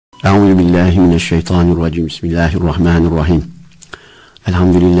Euzubillahimineşşeytanirracim. Bismillahirrahmanirrahim.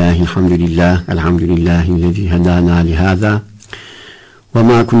 Elhamdülillahillezî hedâna lihâzâ ve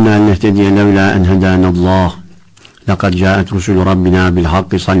mâ kunnâ linehtediye levlâ en hedânallâh. Lekad câet rusulü Rabbina bil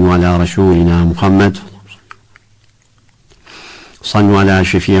hakkı sallu alâ Resulina Muhammed. Sallu alâ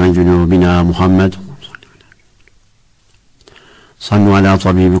şefî'i zunûbina Muhammed. Sallu alâ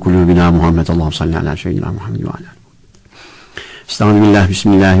tabîbi kulûbina Muhammed. Allahümme salli alâ seyyidina Muhammed ve alâ. Estağfirullah,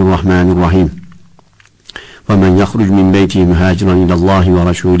 bismillahirrahmanirrahim. Ve men yahruc min beyti muhaciran ilallahi ve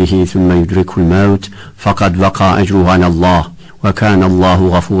rasulihi thumme yudrikul mevt fakat vaka ecruhu alallah ve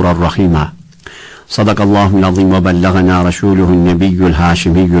kânallahu gafûran rahîmâ. Sadakallahul azim ve bellagana rasuluhun nebiyyül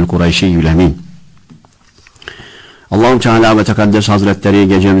haşimiyyül kureyşiyyül emin. Allah-u Teala ve Tekaddes Hazretleri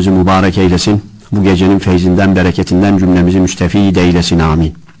gecemizi mübarek eylesin. Bu gecenin feyzinden, bereketinden cümlemizi müstefid eylesin.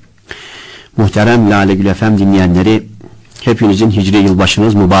 Amin. Muhterem Lale Gül FM dinleyenleri, hepinizin hicri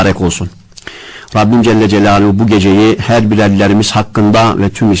yılbaşınız mübarek olsun. Rabbim Celle Celaluhu bu geceyi her birerlerimiz hakkında ve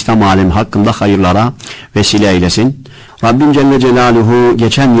tüm İslam alemi hakkında hayırlara vesile eylesin. Rabbim Celle Celaluhu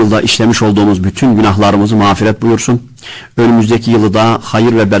geçen yılda işlemiş olduğumuz bütün günahlarımızı mağfiret buyursun. Önümüzdeki yılı da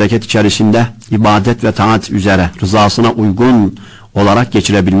hayır ve bereket içerisinde ibadet ve taat üzere rızasına uygun olarak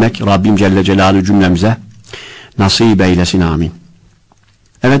geçirebilmek Rabbim Celle Celaluhu cümlemize nasip eylesin. Amin.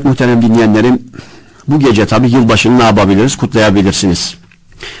 Evet muhterem dinleyenlerim, bu gece tabi yılbaşını ne yapabiliriz? Kutlayabilirsiniz.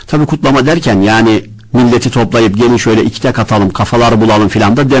 Tabi kutlama derken yani milleti toplayıp gelin şöyle ikide katalım, kafaları bulalım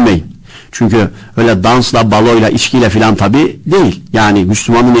filan da demeyin. Çünkü öyle dansla, baloyla, içkiyle filan tabi değil. Yani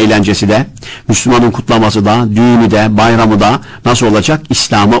Müslümanın eğlencesi de, Müslümanın kutlaması da, düğünü de, bayramı da nasıl olacak?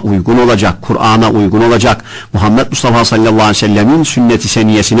 İslam'a uygun olacak, Kur'an'a uygun olacak, Muhammed Mustafa sallallahu aleyhi ve sellemin sünnet-i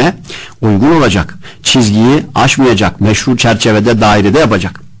seniyesine uygun olacak. Çizgiyi aşmayacak, meşru çerçevede, dairede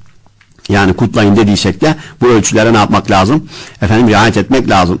yapacak. Yani kutlayın dediysek de bu ölçülere ne yapmak lazım? Riayet etmek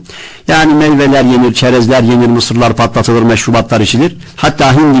lazım. Yani meyveler yenir, çerezler yenir, mısırlar patlatılır, meşrubatlar içilir.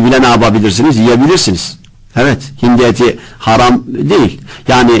 Hatta hindi bile ne yapabilirsiniz? Yiyebilirsiniz. Evet, hindi eti haram değil.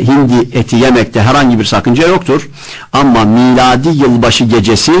 Yani hindi eti yemekte herhangi bir sakınca yoktur. Ama miladi yılbaşı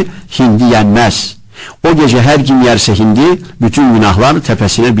gecesi hindi yenmez. O gece her kim yerse hindi, bütün günahlar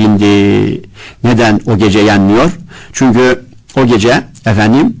tepesine bindi. Neden o gece yenmiyor? Çünkü o gece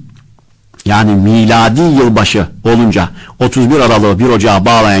yani miladi yılbaşı olunca 31 Aralık'ı 1 Ocağı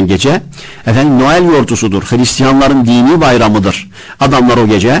bağlayan gece Noel yortusudur. Hristiyanların dini bayramıdır. Adamlar o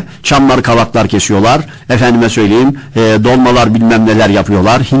gece çamlar, kavaklar kesiyorlar. Dolmalar bilmem neler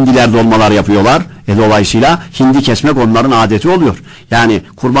yapıyorlar. Hindiler dolmalar yapıyorlar. Dolayısıyla hindi kesmek onların adeti oluyor. Yani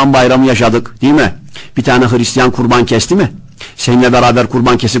kurban bayramı yaşadık değil mi? Bir tane Hristiyan kurban kesti mi? Seninle beraber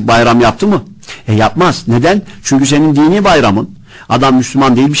kurban kesip bayram yaptı mı? Yapmaz. Neden? Çünkü senin dini bayramın. Adam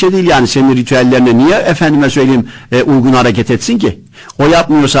Müslüman değil, bir şey değil yani, senin ritüellerine niye uygun hareket etsin ki? O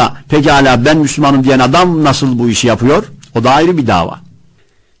yapmıyorsa pekala ben Müslümanım diyen adam nasıl bu işi yapıyor? O da ayrı bir dava.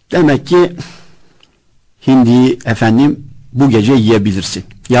 Demek ki hindiyi bu gece yiyebilirsin.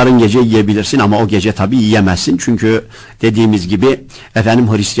 Yarın gece yiyebilirsin ama o gece tabii yiyemezsin. Çünkü dediğimiz gibi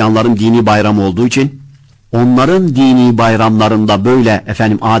Hristiyanların dini bayramı olduğu için, onların dini bayramlarında böyle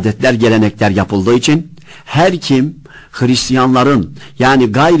adetler, gelenekler yapıldığı için her kim Hristiyanların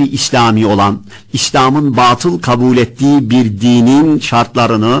yani gayri İslami olan, İslam'ın batıl kabul ettiği bir dinin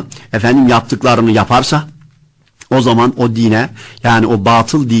şartlarını, yaptıklarını yaparsa, o zaman o dine, yani o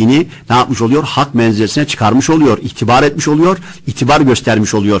batıl dini ne yapmış oluyor? Hak menzilesine çıkarmış oluyor, itibar etmiş oluyor, itibar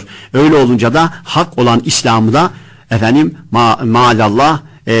göstermiş oluyor. Öyle olunca da hak olan İslam'ı da maazallah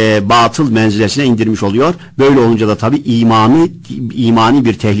batıl menzilesine indirmiş oluyor. Böyle olunca da tabi imani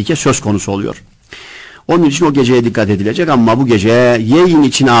bir tehlike söz konusu oluyor. Onun için o geceye dikkat edilecek ama bu gece yiyin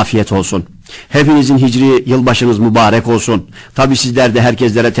için afiyet olsun. Hepinizin hicri yılbaşınız mübarek olsun. Tabi sizler de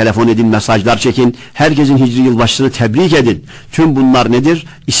herkeslere telefon edin, mesajlar çekin. Herkesin hicri yılbaşını tebrik edin. Tüm bunlar nedir?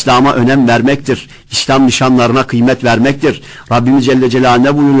 İslam'a önem vermektir. İslam nişanlarına kıymet vermektir. Rabbimiz Celle Celaluhu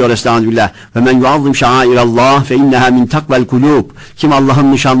ne buyuruyor? Estağfirullah. Ve men yuazzim şairallah fe inneha min takvel kulub. Kim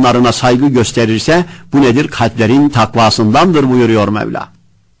Allah'ın nişanlarına saygı gösterirse bu nedir? Kalplerin takvasındandır buyuruyor Mevla.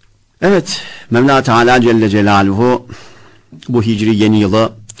 Evet, Mevla Teala Celle Celaluhu bu hicri yeni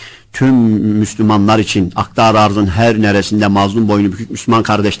yılı tüm Müslümanlar için, aktar arzın her neresinde mazlum boynu bükük Müslüman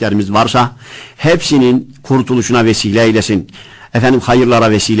kardeşlerimiz varsa hepsinin kurtuluşuna vesile eylesin.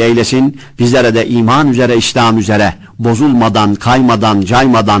 Hayırlara vesile eylesin. Bizlere de iman üzere, İslam üzere bozulmadan, kaymadan,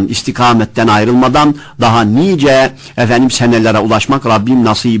 caymadan, istikametten ayrılmadan daha nice senelere ulaşmak Rabbim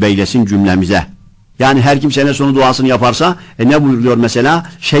nasip eylesin cümlemize. Yani her kim sene sonu duasını yaparsa ne buyuruyor mesela?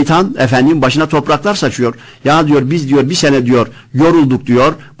 Şeytan başına topraklar saçıyor. Ya diyor biz diyor bir sene diyor yorulduk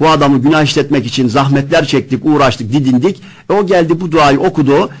diyor. Bu adamı günah işletmek için zahmetler çektik, uğraştık, didindik. O geldi bu duayı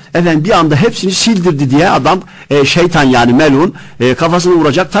okudu. Bir anda hepsini sildirdi diye adam şeytan yani melun kafasına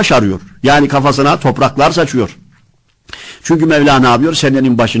vuracak taş arıyor. Yani kafasına topraklar saçıyor. Çünkü Mevla ne yapıyor?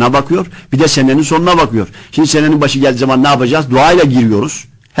 Senenin başına bakıyor. Bir de senenin sonuna bakıyor. Şimdi senenin başı geldiği zaman ne yapacağız? Duayla giriyoruz.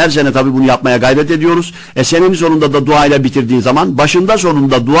 Her sene tabii bunu yapmaya gayret ediyoruz. Senenin sonunda da duayla bitirdiğin zaman başında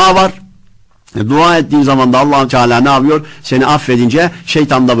sonunda dua var. Dua ettiğin zaman da Allah-u Teala ne yapıyor? Seni affedince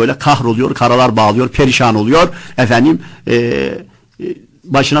şeytan da böyle kahroluyor, karalar bağlıyor, perişan oluyor.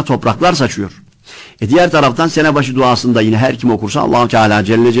 Başına topraklar saçıyor. Diğer taraftan sene başı duasında yine her kim okursa Allah-u Teala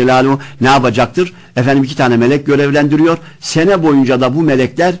Celle Celaluhu ne yapacaktır? 2 tane melek görevlendiriyor. Sene boyunca da bu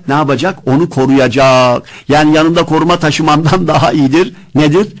melekler ne yapacak? Onu koruyacak. Yani yanında koruma taşımandan daha iyidir.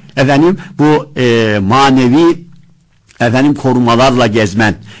 Nedir? Bu manevi korumalarla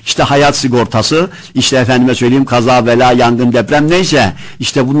gezmen. İşte hayat sigortası, işte kaza, bela, yangın, deprem neyse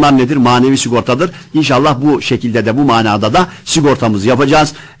işte bunlar nedir? Manevi sigortadır. İnşallah bu şekilde de bu manada da sigortamızı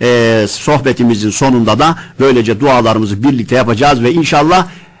yapacağız. Sohbetimizin sonunda da böylece dualarımızı birlikte yapacağız ve inşallah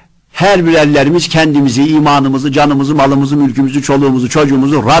her birerlerimiz kendimizi, imanımızı, canımızı, malımızı, mülkümüzü, çoluğumuzu,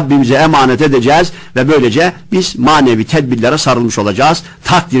 çocuğumuzu Rabbimize emanet edeceğiz ve böylece biz manevi tedbirlere sarılmış olacağız.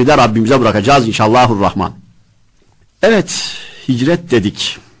 Takdiri de Rabbimize bırakacağız inşallahurrahman. Evet, hicret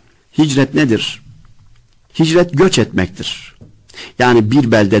dedik. Hicret nedir? Hicret göç etmektir. Yani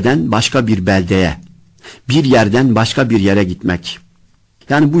bir beldeden başka bir beldeye, bir yerden başka bir yere gitmek.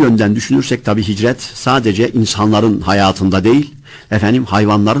 Yani bu yönden düşünürsek tabii hicret sadece insanların hayatında değil,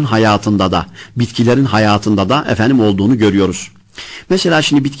 hayvanların hayatında da, bitkilerin hayatında da olduğunu görüyoruz. Mesela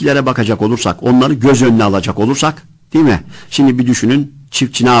şimdi bitkilere bakacak olursak, onları göz önüne alacak olursak, değil mi? Şimdi bir düşünün,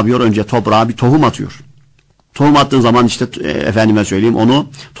 çiftçi ne yapıyor? Önce toprağa bir tohum atıyor. Tohum attığın zaman işte onu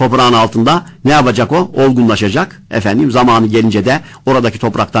toprağın altında ne yapacak o? Olgunlaşacak. Zamanı gelince de oradaki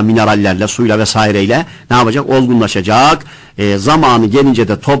topraktan minerallerle, suyla vesaireyle ne yapacak? Olgunlaşacak. Zamanı gelince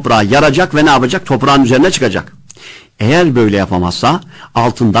de toprağı yaracak ve ne yapacak? Toprağın üzerine çıkacak. Eğer böyle yapamazsa,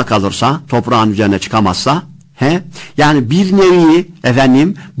 altında kalırsa, toprağın üzerine çıkamazsa, yani bir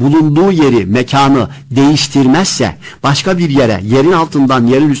nevi bulunduğu yeri, mekanı değiştirmezse, başka bir yere, yerin altından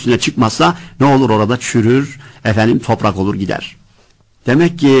yerin üstüne çıkmazsa ne olur? Orada çürür, toprak olur gider.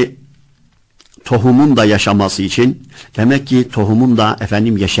 Demek ki tohumun da yaşaması için, demek ki tohumun da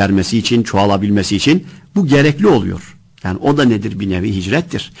yeşermesi için, çoğalabilmesi için bu gerekli oluyor. Yani o da nedir? Bir nevi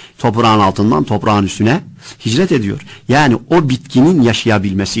hicrettir. Toprağın altından toprağın üstüne hicret ediyor. Yani o bitkinin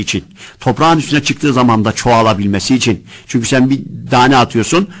yaşayabilmesi için, toprağın üstüne çıktığı zaman da çoğalabilmesi için. Çünkü sen bir tane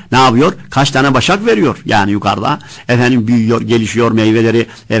atıyorsun, ne yapıyor? Kaç tane başak veriyor? Yani yukarıda büyüyor, gelişiyor,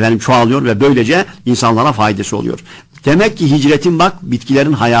 meyveleri çoğalıyor ve böylece insanlara faydası oluyor. Demek ki hicretin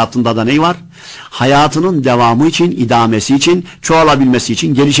bitkilerin hayatında da ne var? Hayatının devamı için, idamesi için, çoğalabilmesi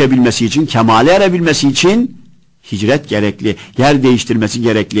için, gelişebilmesi için, kemale erebilmesi için hicret gerekli, yer değiştirmesi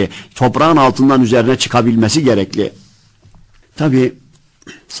gerekli, toprağın altından üzerine çıkabilmesi gerekli. Tabi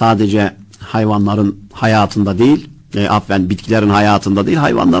sadece hayvanların hayatında değil, bitkilerin hayatında değil,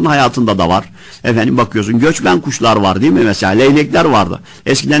 hayvanların hayatında da var. Bakıyorsun göçmen kuşlar var değil mi? Mesela leylekler vardı.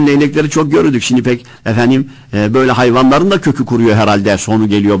 Eskiden leylekleri çok görürdük. Şimdi pek böyle hayvanların da kökü kuruyor herhalde. Sonu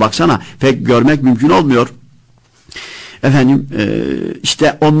geliyor baksana. Pek görmek mümkün olmuyor.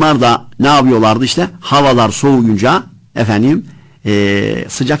 İşte onlar da ne yapıyorlardı? İşte havalar soğuyunca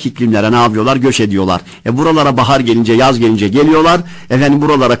sıcak iklimlere ne yapıyorlar? Göç ediyorlar. Buralara bahar gelince, yaz gelince geliyorlar.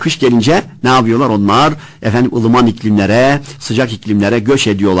 Buralara kış gelince ne yapıyorlar? Onlar ılıman iklimlere, sıcak iklimlere göç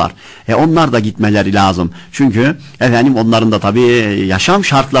ediyorlar. Onlar da gitmeleri lazım. Çünkü onların da tabii yaşam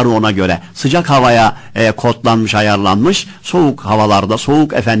şartları ona göre. Sıcak havaya kodlanmış, ayarlanmış. Soğuk havalarda,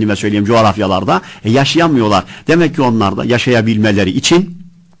 soğuk coğrafyalarda yaşayamıyorlar. Demek ki onlar da yaşayabilmeleri için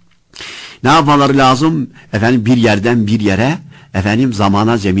ne yapmaları lazım? Bir yerden bir yere,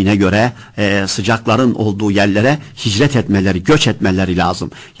 zamana, zemine göre sıcakların olduğu yerlere hicret etmeleri, göç etmeleri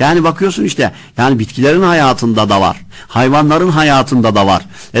lazım. Yani bakıyorsun işte, yani bitkilerin hayatında da var, hayvanların hayatında da var.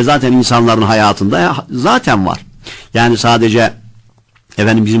 Zaten insanların hayatında zaten var. Yani sadece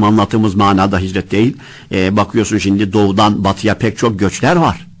bizim anlattığımız manada hicret değil. Bakıyorsun şimdi doğudan batıya pek çok göçler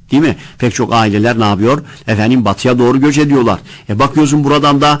var. Değil mi? Pek çok aileler ne yapıyor? Batıya doğru göç ediyorlar. Bakıyorsun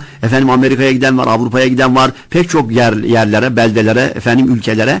buradan da Amerika'ya giden var, Avrupa'ya giden var. Pek çok yerlere, beldelere,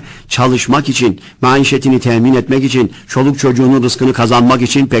 ülkelere çalışmak için, maişetini temin etmek için, çoluk çocuğunun rızkını kazanmak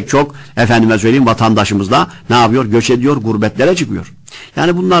için pek çok vatandaşımız da ne yapıyor? Göç ediyor, gurbetlere çıkıyor.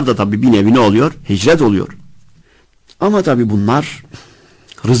 Yani bunlar da tabii bir nevi ne oluyor? Hicret oluyor. Ama tabii bunlar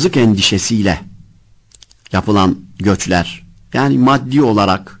rızık endişesiyle yapılan göçler, yani maddi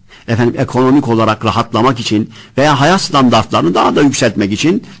olarak, ekonomik olarak rahatlamak için veya hayat standartlarını daha da yükseltmek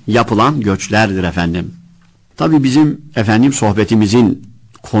için yapılan göçlerdir efendim. Tabi bizim sohbetimizin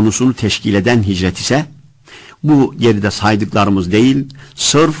konusunu teşkil eden hicret ise bu geride saydıklarımız değil,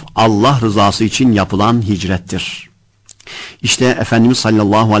 sırf Allah rızası için yapılan hicrettir. İşte Efendimiz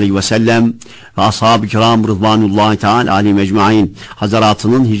sallallahu aleyhi ve sellem ve ashab-ı kiram rıdvanullahi teala aleyhim ecmaîn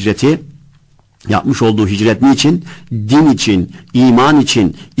hazaratının hicreti, yapmış olduğu hicret niçin? Din için, iman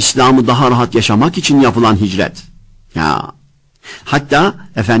için, İslam'ı daha rahat yaşamak için yapılan hicret. Ya, hatta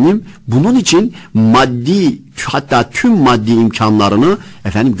bunun için hatta tüm maddi imkanlarını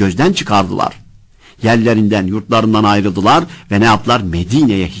gözden çıkardılar. Yerlerinden, yurtlarından ayrıldılar ve ne yaptılar?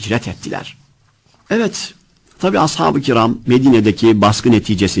 Medine'ye hicret ettiler. Evet, tabi ashab-ı kiram Medine'deki baskı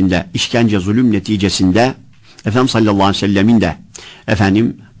neticesinde, işkence, zulüm neticesinde Efendimiz sallallahu aleyhi ve sellemin de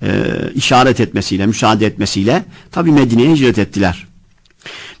işaret etmesiyle, müsaade etmesiyle tabi Medine'ye hicret ettiler.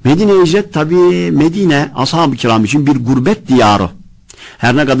 Medine'ye hicret, tabi Medine ashab-ı kiram için bir gurbet diyarı.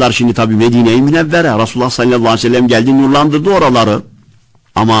 Her ne kadar şimdi tabi Medine-i Münevvere, Resulullah sallallahu aleyhi ve sellem geldi, nurlandırdı oraları.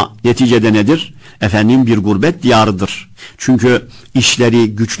 Ama neticede nedir? Bir gurbet diyarıdır. Çünkü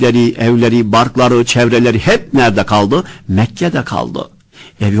işleri, güçleri, evleri, barkları, çevreleri hep nerede kaldı? Mekke'de kaldı.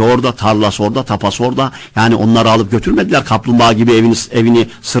 Evi orada, tarlası orada, tapası orada. Yani onları alıp götürmediler. Kaplumbağa gibi evini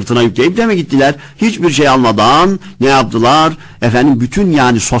sırtına yükleyip de mi gittiler? Hiçbir şey almadan ne yaptılar?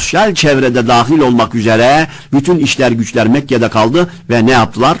 Bütün sosyal çevrede dahil olmak üzere bütün işler, güçler Mekke'de kaldı ve ne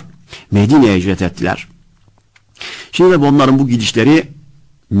yaptılar? Medine'ye hicret ettiler. Şimdi onların bu gidişleri,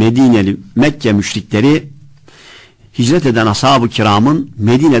 Medineli, Mekke müşrikleri hicret eden ashab-ı kiramın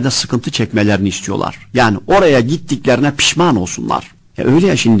Medine'de sıkıntı çekmelerini istiyorlar. Yani oraya gittiklerine pişman olsunlar. Öyle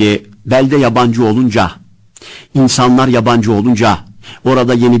ya, şimdi belde yabancı olunca, insanlar yabancı olunca,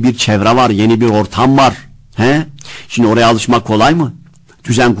 orada yeni bir çevre var, yeni bir ortam var. Şimdi oraya alışmak kolay mı?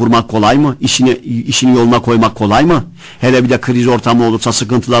 Düzen kurmak kolay mı? İşini yoluna koymak kolay mı? Hele bir de kriz ortamı olursa,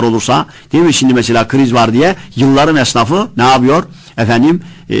 sıkıntılar olursa, değil mi? Şimdi mesela kriz var diye yılların esnafı ne yapıyor?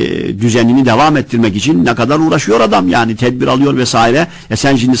 Düzenini devam ettirmek için ne kadar uğraşıyor adam, yani tedbir alıyor vesaire.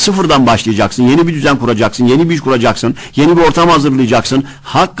 Sen şimdi sıfırdan başlayacaksın, yeni bir düzen kuracaksın, yeni bir iş kuracaksın, yeni bir ortam hazırlayacaksın.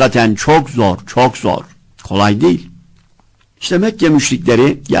 Hakikaten çok zor, çok zor. Kolay değil. İşte Mekke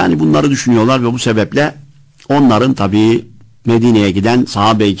müşrikleri bunları düşünüyorlar ve bu sebeple onların tabii Medine'ye giden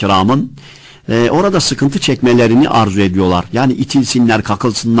sahabe-i kiramın orada sıkıntı çekmelerini arzu ediyorlar. Yani itilsinler,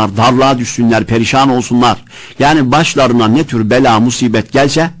 kakılsınlar, darlığa düşsünler, perişan olsunlar. Yani başlarına ne tür bela, musibet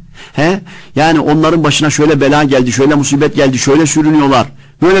gelse, onların başına şöyle bela geldi, şöyle musibet geldi, şöyle sürünüyorlar.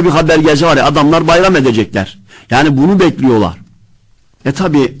 Böyle bir haber gelse var ya, adamlar bayram edecekler. Yani bunu bekliyorlar.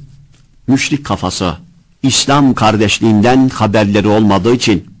 Tabi müşrik kafası, İslam kardeşliğinden haberleri olmadığı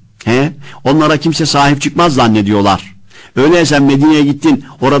için onlara kimse sahip çıkmaz zannediyorlar. Öyleyse Medine'ye gittin,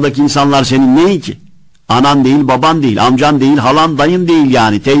 oradaki insanlar senin neyin ki? Anan değil, baban değil, amcan değil, halan, dayın değil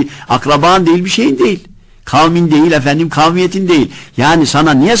yani. Akraban değil, bir şeyin değil. Kavmin değil, kavmiyetin değil. Yani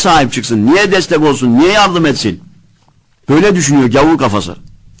sana niye sahip çıksın, niye destek olsun, niye yardım etsin? Böyle düşünüyor gavur kafası.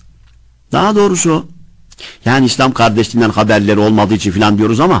 Daha doğrusu, yani İslam kardeşliğinden haberleri olmadığı için falan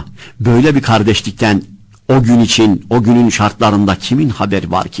diyoruz ama böyle bir kardeşlikten o gün için, o günün şartlarında kimin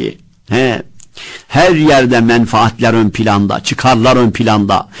haberi var ki? Her yerde menfaatler ön planda, çıkarlar ön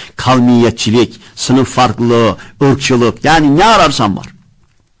planda, kavmiyetçilik, sınıf farklılığı, ırkçılık, yani ne ararsan var.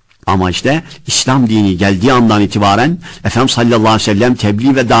 Ama işte İslam dini geldiği andan itibaren Efendimiz sallallahu aleyhi ve sellem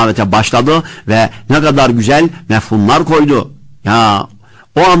tebliğ ve davete başladı ve ne kadar güzel mefhumlar koydu. Ya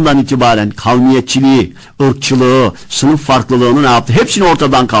o andan itibaren kavmiyetçiliği, ırkçılığı, sınıf farklılığını ne yaptı? Hepsini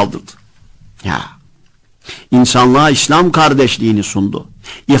ortadan kaldırdı. Ya İnsanlığa İslam kardeşliğini sundu.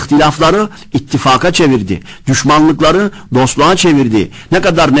 İhtilafları ittifaka çevirdi. Düşmanlıkları dostluğa çevirdi. Ne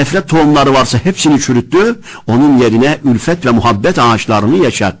kadar nefret tohumları varsa hepsini çürüttü. Onun yerine ülfet ve muhabbet ağaçlarını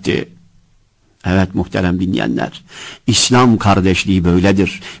yaşattı. Evet muhterem dinleyenler, İslam kardeşliği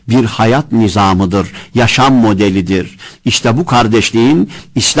böyledir. Bir hayat nizamıdır, yaşam modelidir. İşte bu kardeşliğin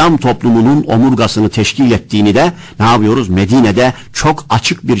İslam toplumunun omurgasını teşkil ettiğini de ne yapıyoruz? Medine'de çok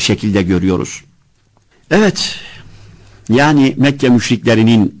açık bir şekilde görüyoruz. Evet, yani Mekke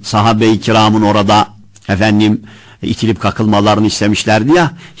müşriklerinin sahabe-i kiramın orada itilip kakılmalarını istemişlerdi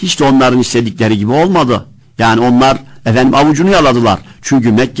ya, hiç de onların istedikleri gibi olmadı. Yani onlar avucunu yaladılar.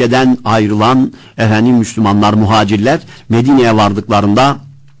 Çünkü Mekke'den ayrılan Müslümanlar, muhacirler Medine'ye vardıklarında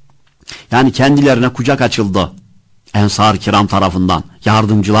yani kendilerine kucak açıldı. Ensar-ı kiram tarafından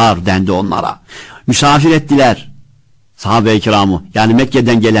yardımcılar dendi onlara. Misafir ettiler sahabe-i kiramı, yani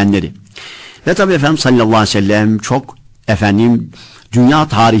Mekke'den gelenleri. Ve tabi Efendimiz sallallahu aleyhi ve sellem çok dünya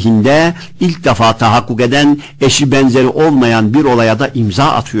tarihinde ilk defa tahakkuk eden, eşi benzeri olmayan bir olaya da imza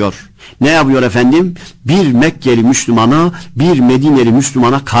atıyor. Ne yapıyor efendim? Bir Mekkeli Müslümanı bir Medineli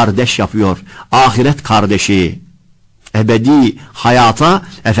Müslümana kardeş yapıyor. Ahiret kardeşi. Ebedi hayata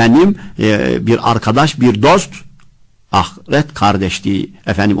efendim bir arkadaş, bir dost, ahiret kardeşliği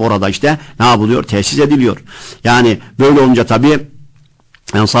efendim orada işte ne yapılıyor? Tesis ediliyor. Yani böyle olunca tabii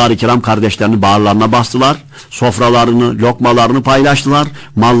Ensar-ı Kiram kardeşlerini bağırlarına bastılar. Sofralarını, lokmalarını paylaştılar.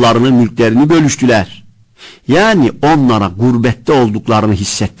 Mallarını, mülklerini bölüştüler. Yani onlara gurbette olduklarını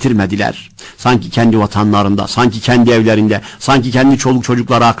hissettirmediler. Sanki kendi vatanlarında, sanki kendi evlerinde, sanki kendi çoluk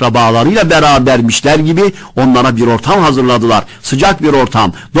çocukları, akrabalarıyla berabermişler gibi onlara bir ortam hazırladılar. Sıcak bir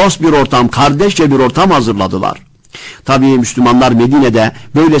ortam, dost bir ortam, kardeşçe bir ortam hazırladılar. Tabii Müslümanlar Medine'de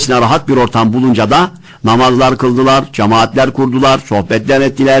böylesine rahat bir ortam bulunca da namazlar kıldılar, cemaatler kurdular, sohbetler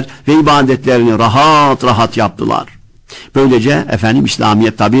ettiler ve ibadetlerini rahat rahat yaptılar. Böylece efendim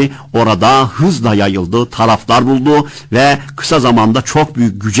İslamiyet tabi orada hızla yayıldı, taraftar buldu ve kısa zamanda çok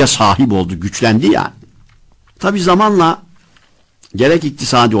büyük güce sahip oldu, güçlendi yani. Tabi zamanla gerek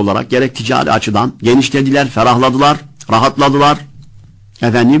iktisadi olarak gerek ticari açıdan genişlediler, ferahladılar, rahatladılar.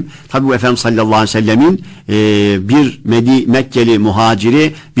 Efendim tabi bu Efendimiz sallallahu aleyhi ve sellemin bir Mekkeli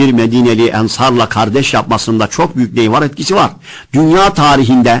muhaciri bir Medineli ensarla kardeş yapmasında çok büyük neyi var, etkisi var. Dünya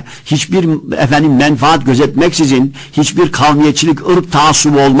tarihinde hiçbir efendim menfaat gözetmeksizin, hiçbir kavmiyetçilik, ırk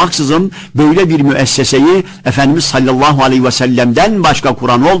taassubu olmaksızın böyle bir müesseseyi Efendimiz sallallahu aleyhi ve sellem'den başka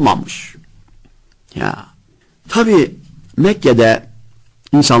kuran olmamış. Ya tabi Mekke'de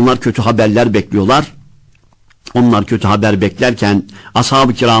insanlar kötü haberler bekliyorlar. Onlar kötü haber beklerken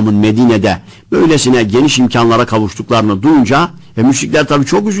ashab-ı kiramın Medine'de böylesine geniş imkanlara kavuştuklarını duyunca müşrikler tabii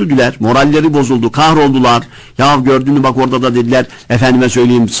çok üzüldüler. Moralleri bozuldu, kahroldular. Ya gördün mü bak orada da dediler, efendime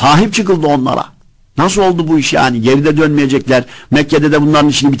söyleyeyim sahip çıkıldı onlara. Nasıl oldu bu iş yani? Geride dönmeyecekler. Mekke'de de bunların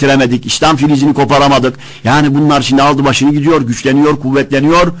işini bitiremedik. İslam filizini koparamadık. Yani bunlar şimdi aldı başını gidiyor, güçleniyor,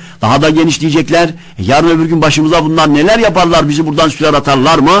 kuvvetleniyor. Daha da genişleyecekler. Yarın öbür gün başımıza bunlar neler yaparlar, bizi buradan sürer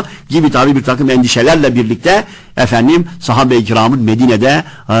atarlar mı? Gibi tabii bir takım endişelerle birlikte efendim sahabe-i kiramın Medine'de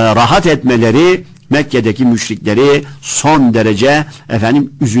rahat etmeleri Mekke'deki müşrikleri son derece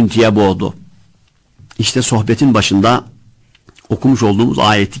efendim üzüntüye boğdu. İşte sohbetin başında okumuş olduğumuz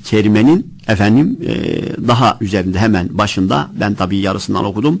ayeti kerimenin efendim daha üzerinde hemen başında, ben tabii yarısından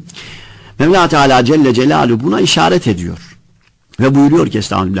okudum. Mevla Teala Celle Celaluhu buna işaret ediyor. Ve buyuruyor ki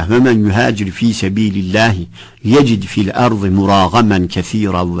estağfirullah ve men yuhacir fi sebilillahi yecid fil ardı muragamen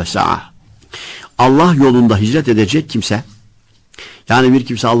kesiran ve sa'a. Allah yolunda hicret edecek kimse, yani bir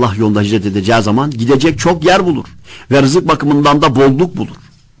kimse Allah yolunda hicret edeceği zaman gidecek çok yer bulur ve rızık bakımından da bolluk bulur.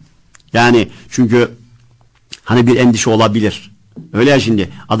 Yani çünkü hani bir endişe olabilir. Öyle ya, şimdi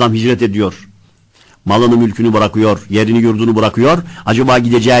adam hicret ediyor. Malını mülkünü bırakıyor, yerini yurdunu bırakıyor. Acaba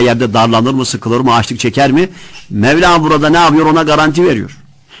gideceği yerde darlanır mı, sıkılır mı, açlık çeker mi? Mevla burada ne yapıyor? Ona garanti veriyor.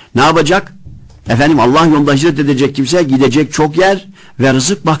 Ne yapacak? Efendim Allah yolunda hicret edecek kimse gidecek çok yer ve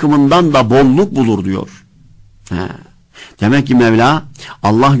rızık bakımından da bolluk bulur diyor. Demek ki Mevla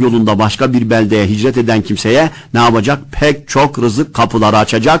Allah yolunda başka bir beldeye hicret eden kimseye ne yapacak? Pek çok rızık kapıları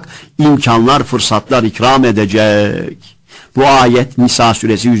açacak, imkanlar, fırsatlar ikram edecek. Bu ayet Nisa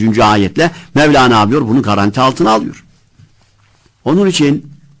suresi 100. ayetle Mevla ne yapıyor? Bunu garanti altına alıyor.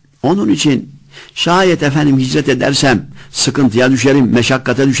 Onun için şayet efendim hicret edersem sıkıntıya düşerim,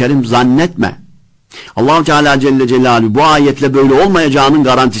 meşakkate düşerim zannetme. Allah-u Teala Celle Celaluhu bu ayetle böyle olmayacağının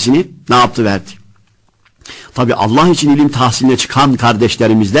garantisini ne yaptı? Verdi. Tabi Allah için ilim tahsiline çıkan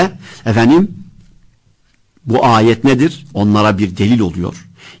kardeşlerimiz de efendim bu ayet nedir? Onlara bir delil oluyor.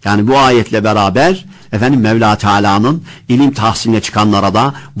 Yani bu ayetle beraber efendim Mevla Teala'nın ilim tahsiline çıkanlara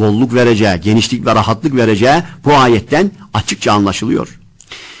da bolluk vereceği, genişlik ve rahatlık vereceği bu ayetten açıkça anlaşılıyor.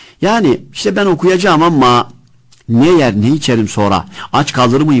 Yani işte ben okuyacağım ama ne yer ne içerim sonra? Aç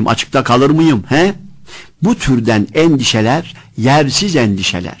kalır mıyım? Açıkta kalır mıyım? He? Bu türden endişeler yersiz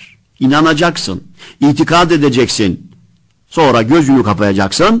endişeler. İnanacaksın, itikad edeceksin. Sonra gözünü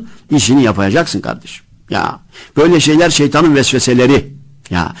kapayacaksın, işini yapacaksın kardeşim. Ya böyle şeyler şeytanın vesveseleri.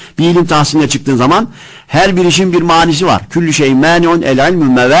 Ya bir ilim tahsiline çıktığın zaman her bir işin bir manisi var. Küllü şeyin mani'un el ilmü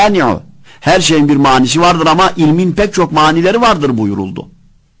mevani'u. Her şeyin bir manisi vardır ama ilmin pek çok manileri vardır buyuruldu.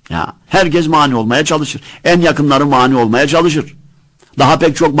 Ya herkes mani olmaya çalışır. En yakınları mani olmaya çalışır. Daha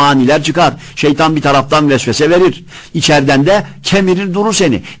pek çok maniler çıkar. Şeytan bir taraftan vesvese verir. İçeriden de kemirir durur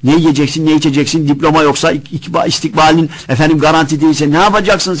seni. Ne yiyeceksin, ne içeceksin, diploma yoksa istikbalin efendim garanti değilse ne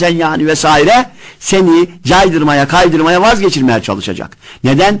yapacaksın sen yani vesaire. Seni caydırmaya, kaydırmaya, vazgeçirmeye çalışacak.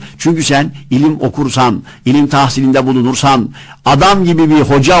 Neden? Çünkü sen ilim okursan, ilim tahsilinde bulunursan, adam gibi bir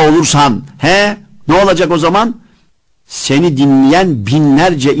hoca olursan, ne olacak o zaman? seni dinleyen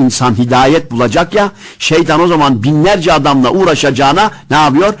binlerce insan hidayet bulacak ya, şeytan o zaman binlerce adamla uğraşacağına ne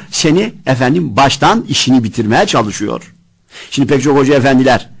yapıyor? Seni baştan işini bitirmeye çalışıyor. Şimdi pek çok hoca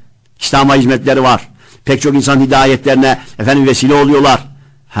efendiler, İslam'a hizmetleri var. Pek çok insan hidayetlerine vesile oluyorlar.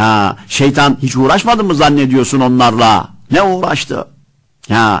 Şeytan hiç uğraşmadı mı zannediyorsun onlarla? Ne uğraştı?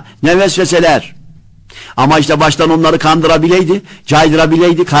 Ne vesveseler. Ama işte baştan onları kandırabileydi,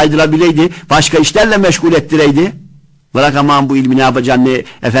 caydırabileydi, kaydırabileydi, başka işlerle meşgul ettireydi. Bırak aman bu ilmi ne yapacaksın,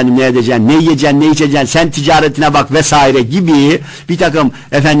 ne edeceksin, ne yiyeceksin, ne içeceksin, sen ticaretine bak vesaire gibi bir takım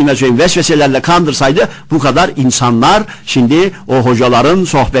vesveselerle kandırsaydı bu kadar insanlar şimdi o hocaların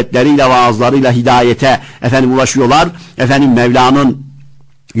sohbetleriyle, vaazlarıyla hidayete ulaşıyorlar. Mevla'nın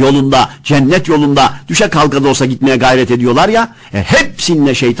yolunda, cennet yolunda düşe kalka da olsa gitmeye gayret ediyorlar ya,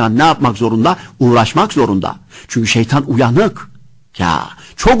 hepsinle şeytan ne yapmak zorunda? Uğraşmak zorunda. Çünkü şeytan uyanık.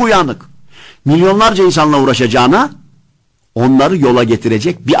 Çok uyanık. Milyonlarca insanla uğraşacağına onları yola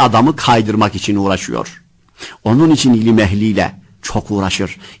getirecek bir adamı kaydırmak için uğraşıyor. Onun için ilim ehliyle çok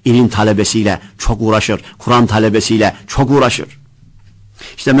uğraşır. İlim talebesiyle çok uğraşır. Kur'an talebesiyle çok uğraşır.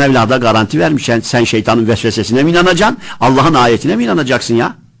 İşte Mevla da garanti vermiş. Sen şeytanın vesvesesine mi inanacaksın? Allah'ın ayetine mi inanacaksın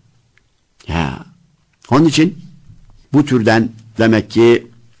ya? Onun için bu türden demek ki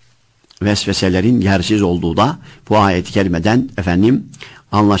vesveselerin yersiz olduğu da bu ayet-i kerimeden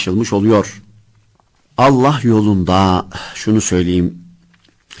anlaşılmış oluyor. Allah yolunda şunu söyleyeyim,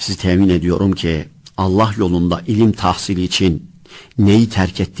 sizi temin ediyorum ki Allah yolunda ilim tahsili için neyi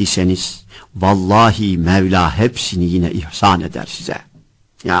terk ettiyseniz vallahi Mevla hepsini yine ihsan eder size.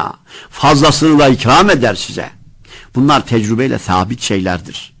 Fazlasını da ikram eder size. Bunlar tecrübeyle sabit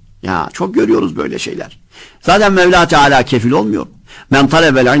şeylerdir. Çok görüyoruz böyle şeyler. Zaten Mevla Teala kefil olmuyor. Men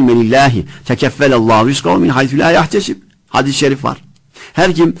talebel ilme lillahi tekeffelallahu rizkahu min haythu la yahtesib. Hadis-i şerif var.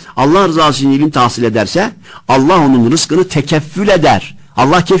 Her kim Allah rızası için ilim tahsil ederse Allah onun rızkını tekeffül eder.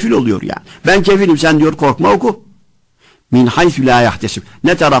 Allah kefil oluyor yani. Ben kefilim, sen diyor korkma oku. Min haythu la yahtesib.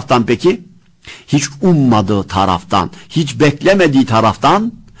 Ne taraftan peki? Hiç ummadığı taraftan, hiç beklemediği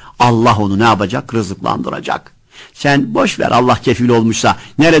taraftan Allah onu ne yapacak? Rızıklandıracak. Sen boş ver, Allah kefil olmuşsa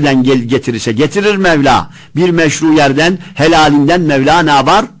nereden getirirse getirir Mevla. Bir meşru yerden, helalinden Mevla ne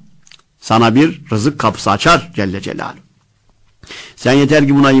yapar? Sana bir rızık kapısı açar Celle Celaluhu. Sen yeter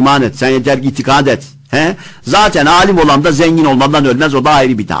ki buna iman et. Sen yeter ki itikad et. Zaten alim olan da zengin olmadan ölmez. O da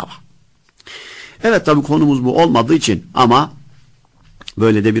ayrı bir dava. Evet, tabii konumuz bu olmadığı için ama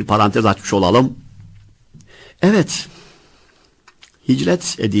böyle de bir parantez açmış olalım. Evet,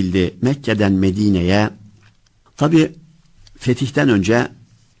 hicret edildi Mekke'den Medine'ye. Tabii fetihten önce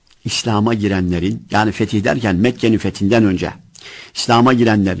İslam'a girenlerin, yani fetih derken Mekke'nin fethinden önce İslam'a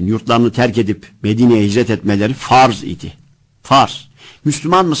girenlerin yurtlarını terk edip Medine'ye hicret etmeleri farz idi. Farz.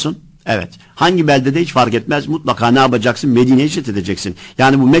 Müslüman mısın? Evet. Hangi beldede hiç fark etmez. Mutlaka ne yapacaksın? Medine'ye hicret edeceksin.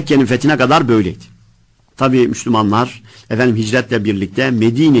 Yani bu Mekke'nin fethine kadar böyleydi. Tabii Müslümanlar hicretle birlikte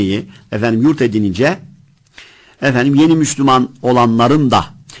Medine'yi yurt edinince yeni Müslüman olanların da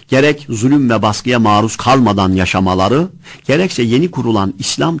gerek zulüm ve baskıya maruz kalmadan yaşamaları, gerekse yeni kurulan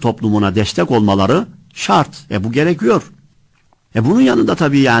İslam toplumuna destek olmaları şart. Bu gerekiyor. Bunun yanında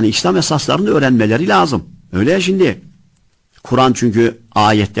tabii İslam esaslarını öğrenmeleri lazım. Öyle ya şimdi. Kur'an çünkü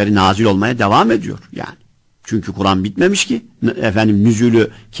ayetleri nazil olmaya devam ediyor yani. Çünkü Kur'an bitmemiş ki.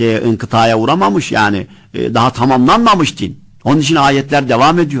 Nüzulü inkıtaya uğramamış yani. Daha tamamlanmamış din. Onun için ayetler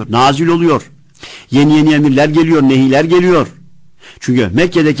devam ediyor. Nazil oluyor. Yeni emirler geliyor, nehiler geliyor. Çünkü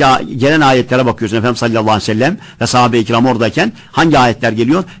Mekke'deki gelen ayetlere bakıyorsun. Efendimiz sallallahu aleyhi ve sellem ve sahabe-i kiram oradayken hangi ayetler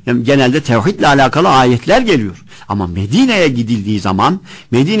geliyor? Genelde tevhidle alakalı ayetler geliyor. Ama Medine'ye gidildiği zaman,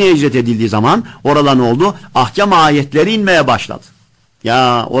 Medine'ye hicret edildiği zaman orada ne oldu? Ahkam ayetleri inmeye başladı.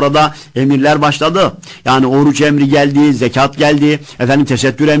 Orada emirler başladı. Yani oruç emri geldi, zekat geldi,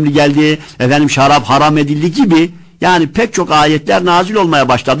 tesettür emri geldi, şarap haram edildi gibi. Yani pek çok ayetler nazil olmaya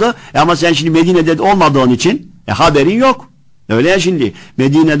başladı. Ama sen şimdi Medine'de olmadığın için haberin yok. Öyle ya şimdi.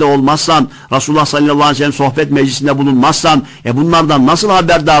 Medine'de olmazsan, Resulullah sallallahu aleyhi ve sellem sohbet meclisinde bulunmazsan, bunlardan nasıl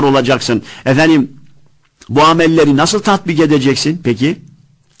haberdar olacaksın? Bu amelleri nasıl tatbik edeceksin peki?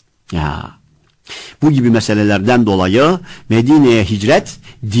 Bu gibi meselelerden dolayı Medine'ye hicret,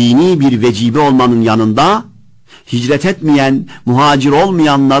 dini bir vecibe olmanın yanında, hicret etmeyen, muhacir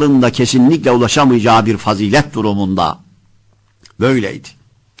olmayanların da kesinlikle ulaşamayacağı bir fazilet durumunda. Böyleydi.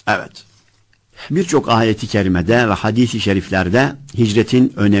 Evet. Birçok ayeti kerimede ve hadis-i şeriflerde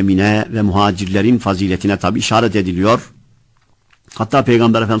hicretin önemine ve muhacirlerin faziletine tabi işaret ediliyor. Hatta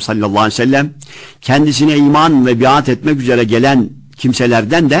Peygamber Efendimiz sallallahu aleyhi ve sellem kendisine iman ve biat etmek üzere gelen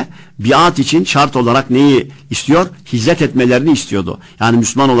kimselerden de biat için şart olarak neyi istiyor? Hicret etmelerini istiyordu. Yani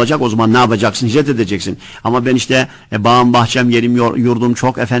Müslüman olacak, o zaman ne yapacaksın? Hicret edeceksin. Ama ben işte bağım, bahçem, yerim, yurdum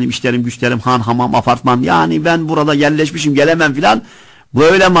çok, efendim işlerim, güçlerim, han, hamam, apartman, yani ben burada yerleşmişim, gelemem filan.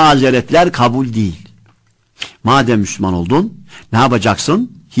 Böyle mazeretler kabul değil. Madem Müslüman oldun, ne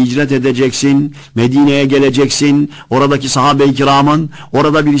yapacaksın? Hicret edeceksin, Medine'ye geleceksin, oradaki sahabe-i kiramın,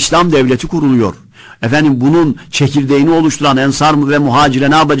 orada bir İslam devleti kuruluyor. Efendim bunun çekirdeğini oluşturan Ensar ve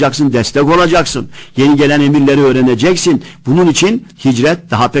Muhacir'e ne yapacaksın? Destek olacaksın. Yeni gelen emirleri öğreneceksin. Bunun için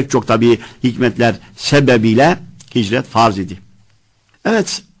hicret, daha pek çok tabii hikmetler sebebiyle hicret farz idi.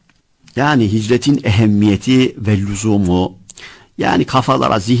 Evet, yani hicretin ehemmiyeti ve lüzumu, yani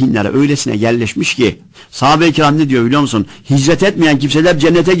kafalara, zihinlere öylesine yerleşmiş ki, sahabe-i kiram ne diyor biliyor musun? Hicret etmeyen kimseler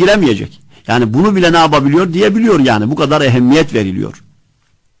cennete giremeyecek. Yani bunu bile ne yapabiliyor diyebiliyor yani. Bu kadar ehemmiyet veriliyor.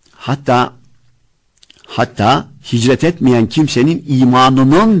 Hatta hicret etmeyen kimsenin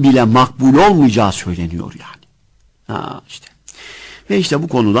imanının bile makbul olmayacağı söyleniyor yani. İşte. Ve işte bu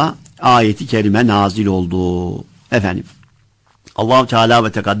konuda ayeti kerime nazil oldu. Efendim, Allah-u Teala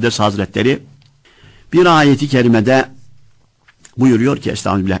ve Tekaddes Hazretleri bir ayeti kerimede buyuruyor ki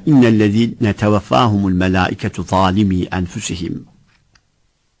estağfirullah, innellezine tevaffahumul melaiketu zalimi enfusihim.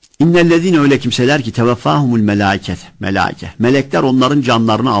 İnnellezine, öyle kimseler ki tevaffahumul melaiket, melekler onların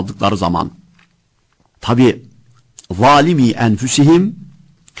canlarını aldıkları zaman, tabi zalimi enfusihim,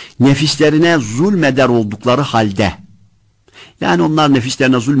 nefislerine zulmeder oldukları halde, yani onlar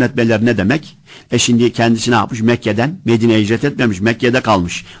nefislerine zulmetmeleri ne demek? Şimdi kendisi ne yapmış? Mekke'den Medine'ye hicret etmemiş, Mekke'de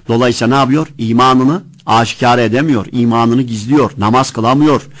kalmış. Dolayısıyla ne yapıyor? İmanını aşikar edemiyor, imanını gizliyor, namaz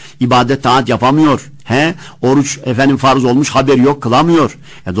kılamıyor, ibadet taat yapamıyor. Oruç efendim farz olmuş, haberi yok, kılamıyor.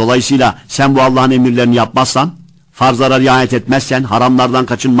 Dolayısıyla sen bu Allah'ın emirlerini yapmazsan, farzlara riayet etmezsen, haramlardan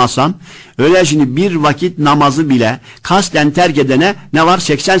kaçınmazsan, öyle şimdi bir vakit namazı bile kasten terk edene ne var?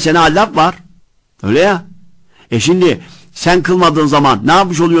 80 sene azap var. Öyle ya. Şimdi sen kılmadığın zaman ne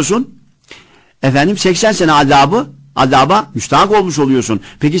yapmış oluyorsun? Efendim 80 sene azaba müstahak olmuş oluyorsun.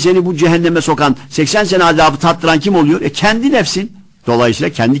 Peki seni bu cehenneme sokan, 80 sene azabı tattıran kim oluyor? Kendi nefsin.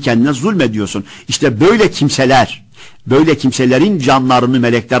 Dolayısıyla kendi kendine zulmediyorsun. İşte böyle kimselerin canlarını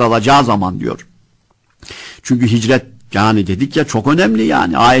melekler alacağı zaman diyor. Çünkü hicret, yani dedik ya, çok önemli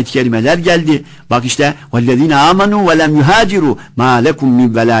yani. Ayet-i kerimeler geldi. Bak işte وَالَّذ۪ينَ آمَنُوا وَلَمْ يُهَاجِرُوا مَا لَكُمْ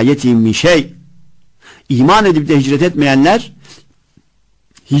مِنْ وَلَايَتِهِمْ مِنْ شَيْءٍ. İman edip de hicret etmeyenler,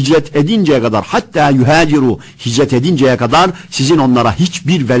 hicret edinceye kadar, hatta yuhaciru, hicret edinceye kadar sizin onlara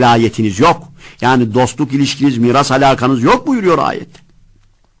hiçbir velayetiniz yok. Yani dostluk ilişkiniz, miras alakanız yok buyuruyor ayet.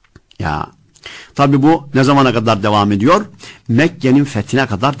 Ya tabi bu ne zamana kadar devam ediyor? Mekke'nin fethine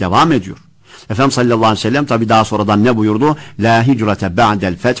kadar devam ediyor. Efendimiz sallallahu aleyhi ve sellem tabi daha sonradan ne buyurdu? La hicrete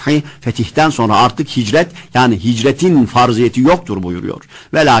ba'del fethi, fetihten sonra artık hicret, yani hicretin farziyeti yoktur buyuruyor.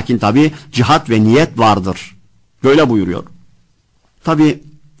 Ve lakin tabi cihat ve niyet vardır. Böyle buyuruyor. Tabi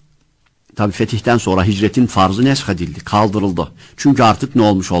fetihten sonra hicretin farzı neshedildi, kaldırıldı. Çünkü artık ne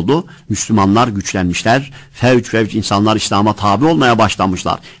olmuş oldu? Müslümanlar güçlenmişler, fevç insanlar İslam'a tabi olmaya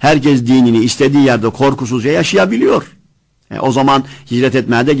başlamışlar. Herkes dinini istediği yerde korkusuzca yaşayabiliyor. O zaman hicret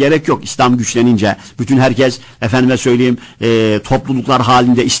etmeye de gerek yok. İslam güçlenince, bütün herkes efendime söyleyeyim topluluklar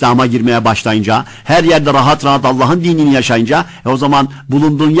halinde İslam'a girmeye başlayınca, her yerde rahat rahat Allah'ın dinini yaşayınca, o zaman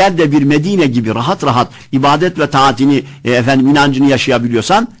bulunduğun yerde bir Medine gibi rahat rahat ibadet ve taatini, inancını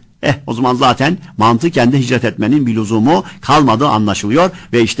yaşayabiliyorsan, o zaman zaten mantıken de hicret etmenin bir lüzumu kalmadığı anlaşılıyor.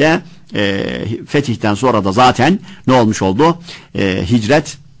 Ve işte fetihten sonra da zaten ne olmuş oldu?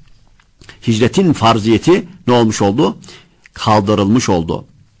 Hicretin farziyeti ne olmuş oldu? Kaldırılmış oldu.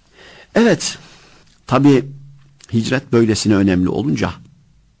 Evet, tabi hicret böylesine önemli olunca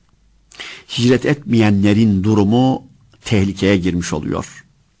hicret etmeyenlerin durumu tehlikeye girmiş oluyor.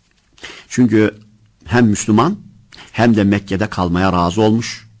 Çünkü hem Müslüman hem de Mekke'de kalmaya razı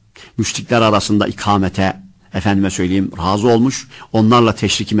olmuş. Müşrikler arasında ikamete razı olmuş. Onlarla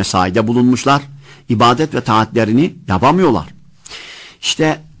teşriki mesaide bulunmuşlar. İbadet ve taatlerini yapamıyorlar.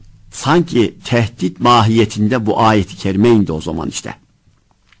 İşte sanki tehdit mahiyetinde bu ayeti kerime indi o zaman işte.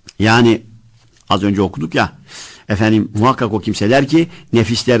 Yani az önce okuduk ya, muhakkak o kimseler ki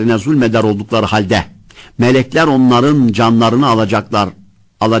nefislerine zulmeder oldukları halde melekler onların canlarını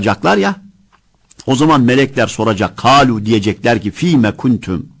alacaklar ya, o zaman melekler soracak, kalu, diyecekler ki fîme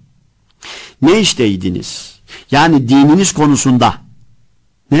kuntum, ne işteydiniz? Yani dininiz konusunda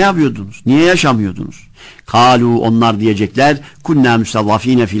ne yapıyordunuz? Niye yaşamıyordunuz? Kalu, onlar diyecekler, kunnâ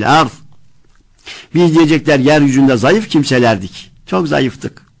müstazafîne fil ard. Biz diyecekler yeryüzünde zayıf kimselerdik. Çok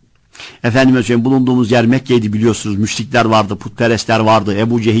zayıftık. Efendime söyleyeyim, bulunduğumuz yer Mekke'ydi, biliyorsunuz. Müşrikler vardı, putperestler vardı,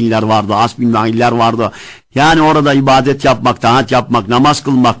 Ebu Cehiller vardı, Asbinvahiller vardı. Yani orada ibadet yapmak, taat yapmak, namaz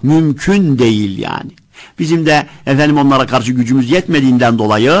kılmak mümkün değil yani. Bizim de efendim onlara karşı gücümüz yetmediğinden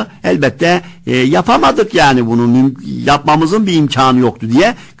dolayı elbette yapamadık yani, bunu yapmamızın bir imkanı yoktu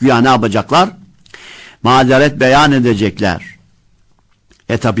diye güya ne yapacaklar? Mazeret beyan edecekler.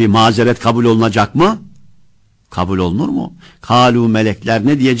 Tabi mazeret kabul olunacak mı? Kabul olunur mu? Kalu, melekler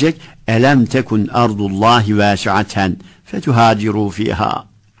ne diyecek? Elem tekun ardullahi vasiaten fetuhaciru fiha.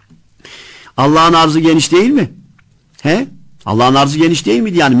 Allah'ın arzı geniş değil mi? He? Allah'ın arzı geniş değil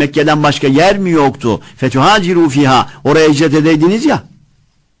miydi? Yani Mekke'den başka yer mi yoktu? Fetuhaciru fiha. Oraya hicret edeydiniz ya.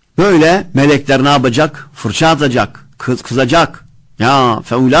 Böyle melekler ne yapacak? Fırça atacak, kızacak. Ya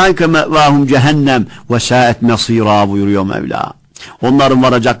feulaike me'vahum cehennem ve sa'et mesira buyuruyor Mevla. Onların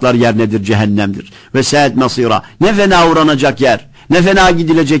varacaklar yer nedir? Cehennemdir. Ve sa'et mesira. Ne fena uğranacak yer. Ne fena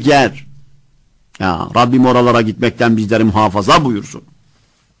gidilecek yer. Ya Rabbim oralara gitmekten bizleri muhafaza buyursun.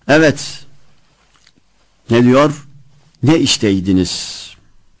 Evet. Ne diyor? Ne işteydiniz?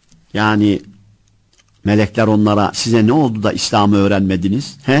 Yani melekler onlara, size ne oldu da İslam'ı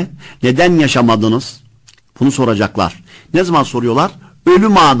öğrenmediniz? He? Neden yaşamadınız? Bunu soracaklar. Ne zaman soruyorlar?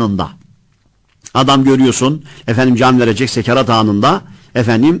 Ölüm anında. Adam görüyorsun, efendim can verecek sekarat anında,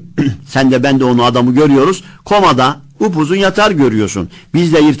 efendim sen de ben de onu, adamı görüyoruz, komada upuzun yatar görüyorsun.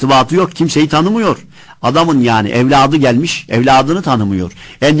 Bizle irtibatı yok, kimseyi tanımıyor. Adamın yani evladı gelmiş, evladını tanımıyor.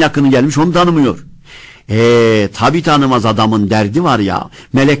 En yakını gelmiş, onu tanımıyor. Tabi tanımaz, adamın derdi var ya.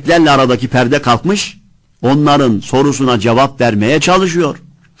 Meleklerle aradaki perde kalkmış, onların sorusuna cevap vermeye çalışıyor.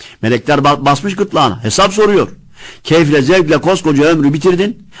 Melekler basmış gırtlağına, hesap soruyor. Keyifle, zevkle koskoca ömrü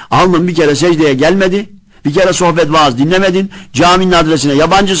bitirdin. Alnın bir kere secdeye gelmedi. Bir kere sohbet vaaz dinlemedin. Caminin adresine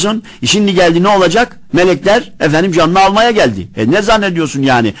yabancısın. Şimdi geldi, ne olacak? Melekler efendim canını almaya geldi. Ne zannediyorsun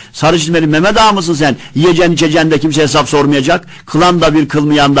yani? Sarı çizmeli Mehmet Ağa mısın sen? Yiyeceğin içeceğin de kimse hesap sormayacak. Kılan da bir,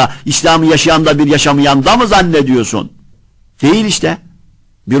 kılmayan da, İslam'ı yaşayan da bir, yaşamayan da mı zannediyorsun? Değil işte.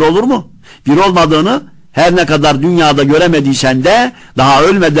 Bir olur mu? Bir olmadığını her ne kadar dünyada göremediysen de daha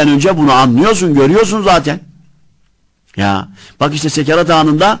ölmeden önce bunu anlıyorsun, görüyorsun zaten. Ya bak işte sekarat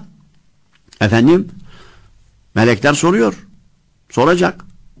anında efendim melekler soruyor. Soracak.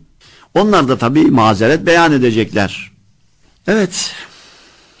 Onlar da tabii mazeret beyan edecekler. Evet.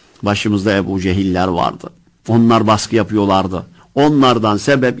 Başımızda Ebu Cehiller vardı. Onlar baskı yapıyorlardı. Onlardan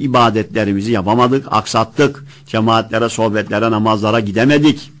sebep ibadetlerimizi yapamadık, aksattık. Cemaatlere, sohbetlere, namazlara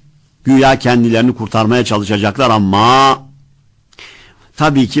gidemedik. Güya kendilerini kurtarmaya çalışacaklar ama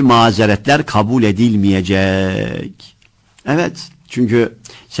tabii ki mazeretler kabul edilmeyecek. Evet. Çünkü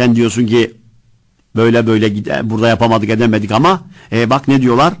sen diyorsun ki böyle burada yapamadık, edemedik ama bak ne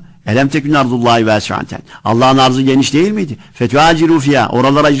diyorlar? Elem tekün ardullahi vasiaten. Allah'ın arzı geniş değil miydi? Fetuhaciru fiha.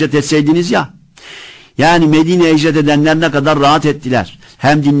 Oralara hicret etseydiniz ya. Yani Medine'ye hicret edenler ne kadar rahat ettiler.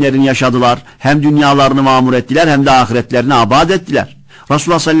 Hem dinlerini yaşadılar, hem dünyalarını mamur ettiler, hem de ahiretlerini abad ettiler.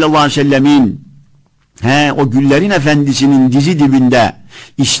 Resulullah sallallahu aleyhi ve sellemin o güllerin efendisinin dizi dibinde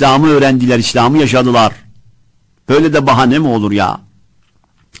İslam'ı öğrendiler, İslam'ı yaşadılar. Böyle de bahane mi olur ya?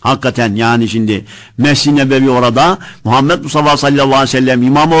 Hakikaten yani şimdi Mescid-i Nebevi orada, Muhammed Mustafa sallallahu aleyhi ve sellem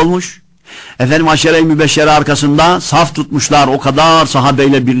imam olmuş. Efendim Aşere-i Mübeşşere arkasında saf tutmuşlar o kadar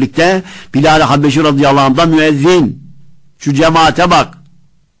sahabeyle birlikte. Bilal-i Habeşi radıyallahu anh'da müezzin. Şu cemaate bak.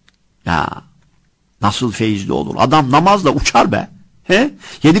 Ya nasıl feyizli olur. Adam namazla uçar be.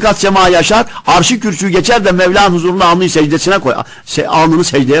 7 kat sema yaşar, arş-ı kürsüyü geçer de Mevla'nın huzurunda alnını secdesine koyar. Alnını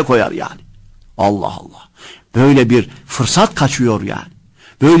secdeye koyar yani. Allah Allah. Böyle bir fırsat kaçıyor yani.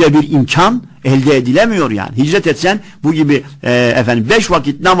 Böyle bir imkan elde edilemiyor yani. Hicret etsen bu gibi 5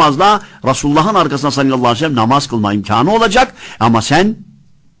 vakit namazla Resulullah'ın arkasına sallallahu aleyhi ve sellem namaz kılma imkanı olacak. Ama sen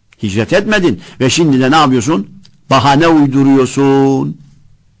hicret etmedin ve şimdi de ne yapıyorsun? Bahane uyduruyorsun.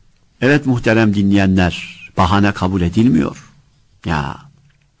 Evet muhterem dinleyenler, bahane kabul edilmiyor. Ya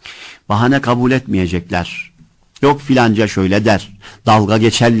bahane kabul etmeyecekler. Yok filanca şöyle der. Dalga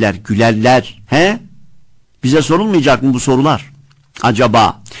geçerler, gülerler. Bize sorulmayacak mı bu sorular?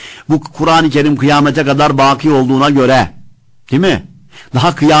 Acaba bu Kur'an-ı Kerim kıyamete kadar baki olduğuna göre, değil mi?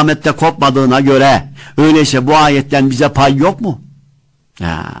 Daha kıyamette kopmadığına göre, öyleyse bu ayetten bize pay yok mu?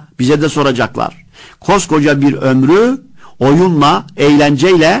 Bize de soracaklar. Koskoca bir ömrü oyunla,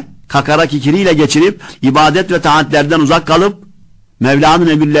 eğlenceyle, kakara kikiriyle geçirip, ibadet ve taatlerden uzak kalıp, Mevla'nın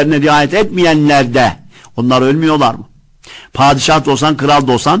emirlerine riayet etmeyenler de, onlar ölmüyorlar mı? Padişah da olsan, kral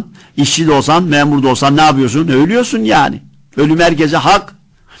da olsan, işçi de olsan, memur da olsan ne yapıyorsun? Ölüyorsun yani. Ölüm herkese hak.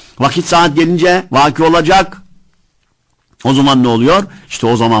 Vakit saat gelince vaki olacak. O zaman ne oluyor? İşte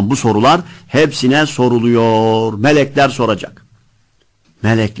o zaman bu sorular hepsine soruluyor. Melekler soracak.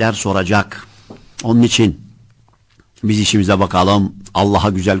 Melekler soracak. Onun için biz işimize bakalım. Allah'a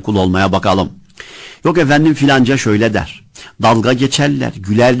güzel kul olmaya bakalım. Yok efendim filanca şöyle der. Dalga geçerler,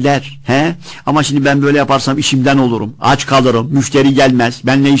 gülerler. He? Ama şimdi ben böyle yaparsam işimden olurum. Aç kalırım, müşteri gelmez,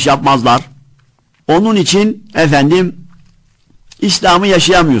 benimle iş yapmazlar. Onun için efendim İslam'ı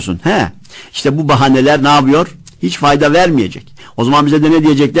yaşayamıyorsun. He? İşte bu bahaneler ne yapıyor? Hiç fayda vermeyecek. O zaman bize de ne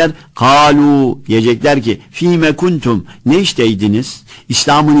diyecekler? Kalu diyecekler ki fîme kuntum, ne işteydiniz?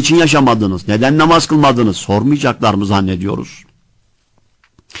 İslam'ın için yaşamadınız. Neden namaz kılmadınız? Sormayacaklar mı zannediyoruz?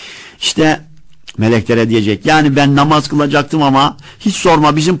 İşte meleklere diyecek. Yani ben namaz kılacaktım ama hiç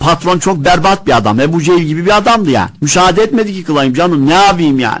sorma, bizim patron çok berbat bir adam. Ebu Cehil gibi bir adamdı yani. Müsaade etmedi ki kılayım canım. Ne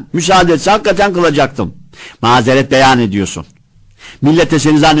yapayım yani? Müsaade etse hakikaten kılacaktım. Mazeret beyan ediyorsun. Millet de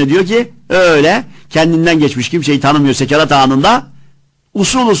seni zannediyor ki öyle kendinden geçmiş, kimseyi tanımıyor sekerat anında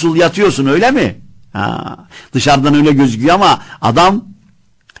usul usul yatıyorsun, öyle mi? Ha, dışarıdan öyle gözüküyor ama adam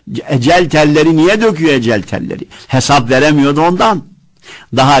ecel telleri niye döküyor, ecel telleri? Hesap veremiyordu ondan.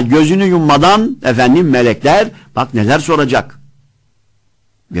 Daha gözünü yummadan efendim melekler bak neler soracak.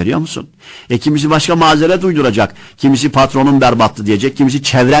 Görüyor musun? Kimisi başka mazeret uyduracak. Kimisi patronum berbattı diyecek. Kimisi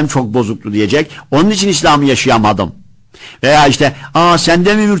çevrem çok bozuktu diyecek. Onun için İslam'ı yaşayamadım. Veya işte sen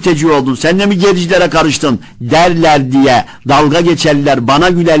de mi mürteci oldun, sen de mi gericilere karıştın derler diye dalga geçerler, bana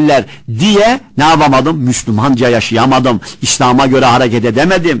gülerler diye ne yapamadım? Müslümanca yaşayamadım. İslam'a göre hareket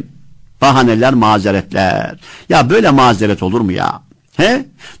edemedim. Bahaneler, mazeretler. Ya böyle mazeret olur mu ya? He?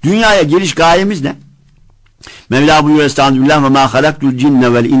 Dünyaya geliş gayemiz ne? Mevla buyuruyor estağfirullah ve ma halaktul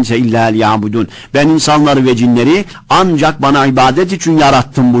cinne vel inse illa liyabudun. Ben insanları ve cinleri ancak bana ibadet için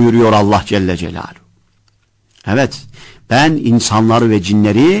yarattım buyuruyor Allah Celle Celaluhu. Evet, ben insanları ve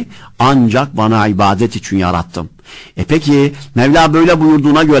cinleri ancak bana ibadet için yarattım. Peki Mevla böyle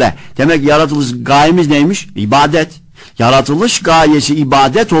buyurduğuna göre demek yaratılış gayemiz neymiş? İbadet. Yaratılış gayesi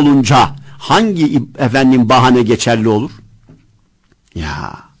ibadet olunca hangi efendim bahane geçerli olur?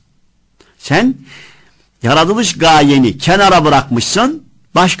 Ya sen yaratılış gayeni kenara bırakmışsın,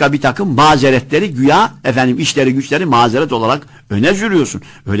 başka bir takım mazeretleri güya efendim işleri güçleri mazeret olarak öne sürüyorsun.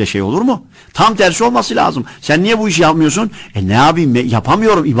 Öyle şey olur mu? Tam tersi olması lazım. Sen niye bu işi yapmıyorsun? Ne yapayım?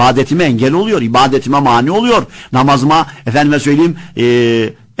 Yapamıyorum. İbadetime engel oluyor. İbadetime mani oluyor. Namazıma efendime söyleyeyim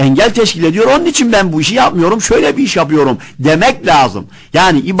engel teşkil ediyor. Onun için ben bu işi yapmıyorum. Şöyle bir iş yapıyorum demek lazım.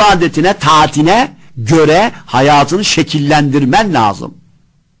 Yani ibadetine, taatine göre hayatını şekillendirmen lazım.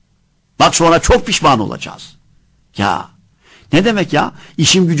 Bak sonra çok pişman olacağız. Ya ne demek ya?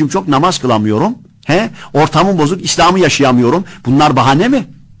 İşim gücüm çok, namaz kılamıyorum. He? Ortamım bozuk, İslam'ı yaşayamıyorum. Bunlar bahane mi?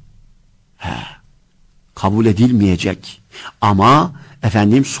 He. Kabul edilmeyecek. Ama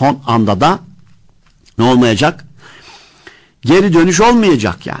efendim son anda da ne olmayacak? Geri dönüş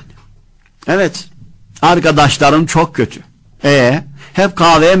olmayacak yani. Evet. Arkadaşlarım çok kötü. Hep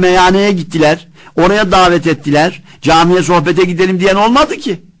kahveye, meyhaneye gittiler. Oraya davet ettiler. Camiye sohbete gidelim diyen olmadı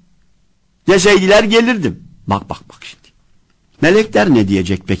ki. Deseydiler gelirdim. Bak şimdi. Melekler ne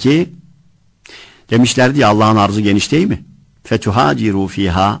diyecek peki? Demişlerdi ya Allah'ın arzı geniş değil mi? Fetuhaciru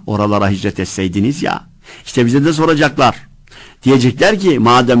fiha, oralara hicret etseydiniz ya. İşte bize de soracaklar. Diyecekler ki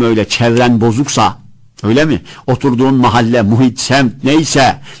madem öyle çevren bozuksa, öyle mi? Oturduğun mahalle, muhit, semt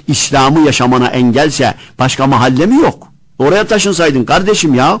neyse, İslam'ı yaşamana engelse başka mahalle mi yok? Oraya taşınsaydın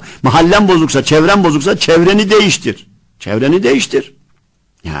kardeşim ya. Mahallen bozuksa, çevren bozuksa çevreni değiştir. Çevreni değiştir.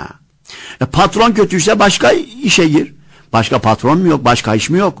 Ya. Patron kötüyse başka işe gir. Başka patron mu yok? Başka iş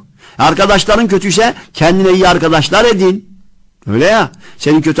mi yok? Arkadaşların kötüyse kendine iyi arkadaşlar edin. Öyle ya.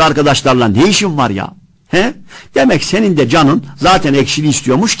 Senin kötü arkadaşlarla ne işin var ya? He? Demek senin de canın zaten ekşili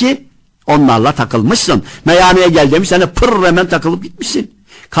istiyormuş ki onlarla takılmışsın. Meyhaneye gel demiş, sen de pırr hemen takılıp gitmişsin.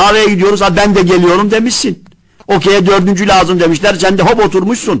 Kahveye gidiyoruz, ben de geliyorum demişsin. Okey'e 4. lazım demişler, sen de hop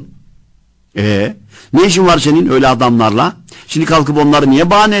oturmuşsun. Ne işin var senin öyle adamlarla? Şimdi kalkıp onları niye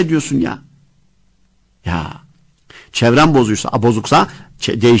bahane ediyorsun ya? Ya çevren bozuksa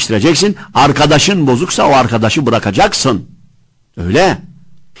değiştireceksin. Arkadaşın bozuksa o arkadaşı bırakacaksın. Öyle.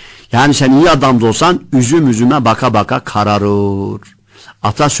 Yani sen iyi adam da olsan üzüm üzüme baka baka kararır.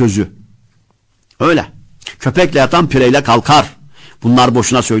 Atasözü. Öyle. Köpekle yatan pireyle kalkar. Bunlar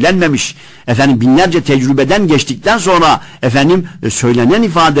boşuna söylenmemiş. Efendim binlerce tecrübeden geçtikten sonra efendim söylenen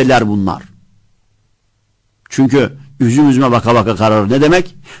ifadeler bunlar. Çünkü üzüm üzüme baka baka kararır ne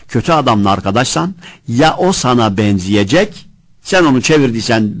demek? Kötü adamla arkadaşsan ya o sana benzeyecek, sen onu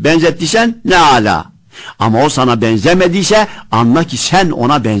çevirdiysen, benzettiysen ne ala. Ama o sana benzemediyse anla ki sen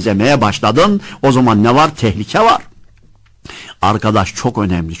ona benzemeye başladın. O zaman ne var? Tehlike var. Arkadaş çok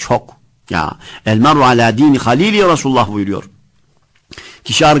önemli, çok. Ya el meru ala dini halili Resulullah buyuruyor.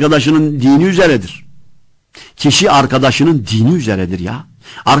 Kişi arkadaşının dini üzeredir. Kişi arkadaşının dini üzeredir ya.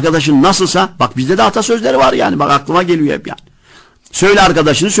 Arkadaşın nasılsa, bak bizde de atasözleri var yani, bak aklıma geliyor hep yani. Söyle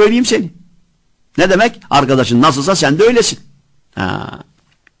arkadaşını, söyleyeyim seni. Ne demek? Arkadaşın nasılsa sen de öylesin. Ha.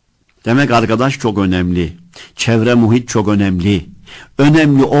 Demek arkadaş çok önemli. Çevre, muhit çok önemli.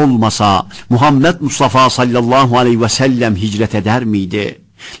 Önemli olmasa Muhammed Mustafa sallallahu aleyhi ve sellem hicret eder miydi?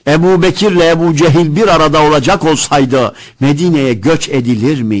 Ebu Bekir'le Ebu Cehil bir arada olacak olsaydı Medine'ye göç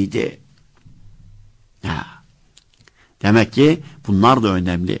edilir miydi? Ha. Demek ki bunlar da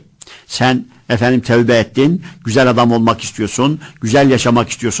önemli. Sen efendim tevbe ettin, güzel adam olmak istiyorsun, güzel yaşamak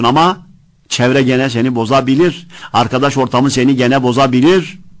istiyorsun ama çevre gene seni bozabilir. Arkadaş ortamı seni gene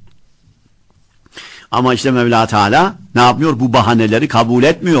bozabilir. Ama işte Mevla Teala ne yapmıyor? Bu bahaneleri kabul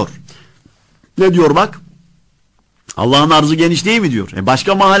etmiyor. Ne diyor bak? Allah'ın arzı geniş değil mi diyor.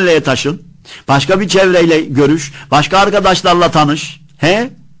 Başka mahalleye taşın. Başka bir çevreyle görüş. Başka arkadaşlarla tanış. He?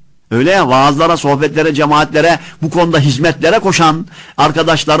 Öyle ya, vaazlara, sohbetlere, cemaatlere, bu konuda hizmetlere koşan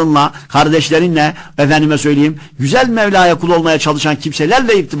arkadaşlarınla, kardeşlerinle, efendime söyleyeyim, güzel Mevla'ya kul olmaya çalışan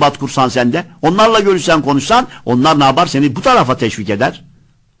kimselerle irtibat kursan sen de, onlarla görüşsen, konuşsan, onlar ne yapar? Seni bu tarafa teşvik eder.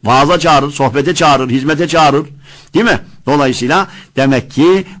 Vaaza çağırır, sohbete çağırır, hizmete çağırır. Değil mi? Dolayısıyla demek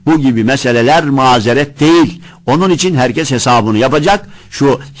ki bu gibi meseleler mazeret değil. Onun için herkes hesabını yapacak.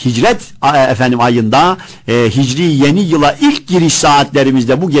 Şu hicret ayında, hicri yeni yıla ilk giriş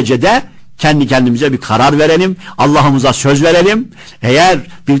saatlerimizde, bu gecede kendi kendimize bir karar verelim. Allah'ımıza söz verelim. Eğer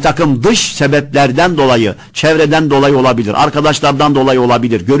bir takım dış sebeplerden dolayı, çevreden dolayı olabilir, arkadaşlardan dolayı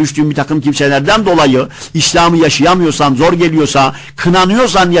olabilir, görüştüğün bir takım kimselerden dolayı İslam'ı yaşayamıyorsan, zor geliyorsa,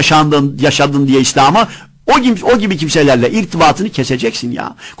 kınanıyorsan yaşadın diye İslam'ı, o gibi kimselerle irtibatını keseceksin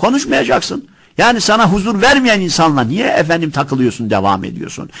ya. Konuşmayacaksın. Yani sana huzur vermeyen insanla niye efendim takılıyorsun, devam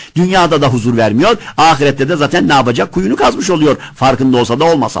ediyorsun? Dünyada da huzur vermiyor, ahirette de zaten ne yapacak? Kuyunu kazmış oluyor. Farkında olsa da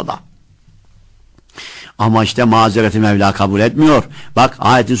olmasa da. Ama işte mazereti Mevla kabul etmiyor. Bak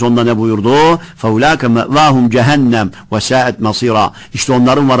ayetin sonunda ne buyurdu? فَاُولَٰكَ مَأْوَاهُمْ cehennem وَسَاءَتْ مَصِيرًا. İşte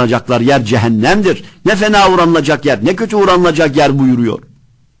onların varacakları yer cehennemdir. Ne fena uğranılacak yer, ne kötü uğranılacak yer buyuruyor.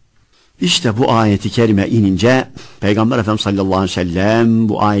 İşte bu ayeti kerime inince Peygamber Efendimiz sallallahu aleyhi ve sellem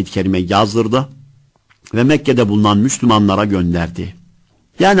bu ayet-i kerimeyi yazdırdı ve Mekke'de bulunan Müslümanlara gönderdi.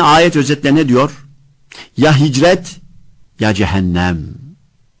 Yani ayet özetle ne diyor? Ya hicret ya cehennem.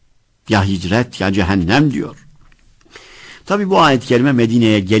 Ya hicret ya cehennem diyor. Tabi bu ayet-i kerime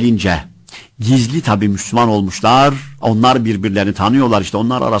Medine'ye gelince gizli tabi Müslüman olmuşlar. Onlar birbirlerini tanıyorlar, işte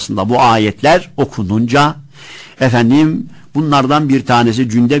onlar arasında bu ayetler okununca efendim bunlardan bir tanesi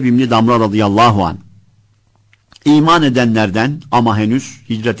Cündeb İbni Damra radıyallahu anh. İman edenlerden ama henüz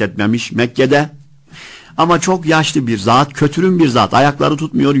hicret etmemiş Mekke'de. Ama çok yaşlı bir zat, kötürüm bir zat. Ayakları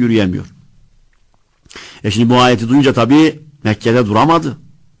tutmuyor, yürüyemiyor. Şimdi bu ayeti duyunca tabii Mekke'de duramadı.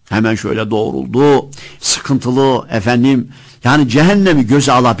 Hemen şöyle doğruldu. Sıkıntılı efendim. Yani cehennemi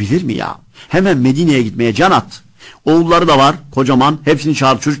göze alabilir mi ya? Hemen Medine'ye gitmeye can attı. Oğulları da var kocaman. Hepsini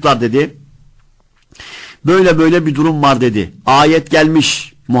çağır çocuklar dedi. Böyle böyle bir durum var dedi. Ayet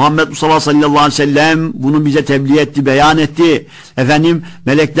gelmiş. Muhammed Mustafa sallallahu aleyhi ve sellem bunu bize tebliğ etti, beyan etti. Efendim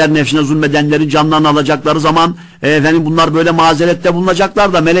melekler nefsine zulmedenlerin canlarını alacakları zaman efendim bunlar böyle mazerette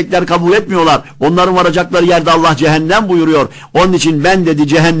bulunacaklar da melekler kabul etmiyorlar. Onların varacakları yerde Allah cehennem buyuruyor. Onun için ben dedi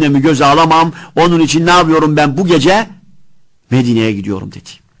cehennemi göze alamam. Onun için ne yapıyorum ben bu gece? Medine'ye gidiyorum dedi.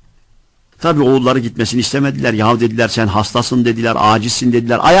 Tabi oğulları gitmesini istemediler. Yahu dediler sen hastasın dediler, acizsin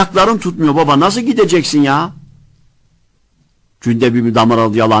dediler. Ayakların tutmuyor baba, nasıl gideceksin ya? Cündeb İbni Damra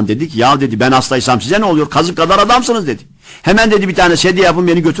radıyallahu anh dedi ki ya dedi ben hastaysam size ne oluyor? Kazık kadar adamsınız dedi. Hemen dedi bir tane sedye yapın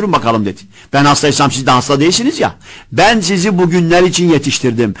beni götürün bakalım dedi. Ben hastaysam siz de hasta değilsiniz ya. Ben sizi bugünler için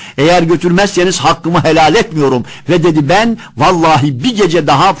yetiştirdim. Eğer götürmezseniz hakkımı helal etmiyorum. Ve dedi ben vallahi bir gece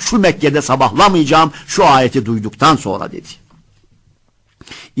daha şu Mekke'de sabahlamayacağım şu ayeti duyduktan sonra dedi.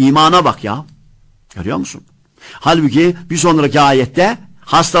 İmana bak ya. Görüyor musun? Halbuki bir sonraki ayette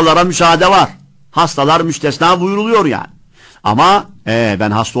hastalara müsaade var. Hastalar müstesna buyuruluyor yani. Ama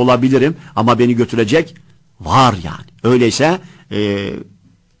ben hasta olabilirim ama beni götürecek var yani. Öyleyse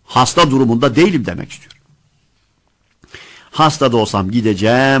hasta durumunda değilim demek istiyorum. Hasta da olsam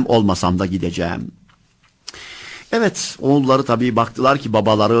gideceğim, olmasam da gideceğim. Evet, oğulları tabii baktılar ki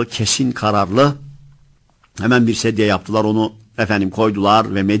babaları kesin kararlı. Hemen bir sedye yaptılar, onu efendim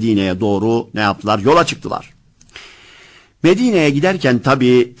koydular ve Medine'ye doğru ne yaptılar? Yola çıktılar. Medine'ye giderken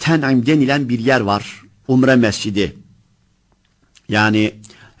tabii Ten'im denilen bir yer var. Umre mescidi. Yani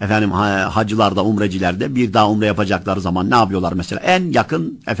efendim hacılarda, umrecilerde bir daha umre yapacakları zaman ne yapıyorlar mesela? En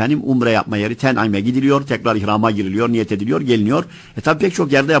yakın efendim umre yapma yeri Ten'im'e gidiliyor, tekrar ihrama giriliyor, niyet ediliyor, geliniyor. Tabi pek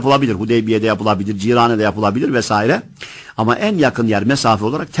çok yerde yapılabilir. Hudeybiye'de yapılabilir, Cirane'de yapılabilir vesaire. Ama en yakın yer mesafe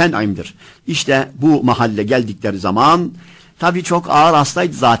olarak Ten'im'dir. İşte bu mahalle geldikleri zaman Tabii çok ağır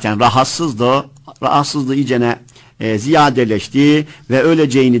hastaydı zaten. Rahatsızdı. Rahatsızlığı iyicene ziyadeleşti ve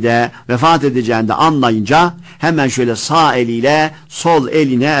öleceğini de vefat edeceğini de anlayınca hemen şöyle sağ eliyle sol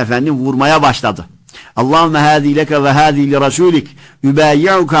eline vurmaya başladı. Allahümme hâzî leke ve hâzî li rasûlik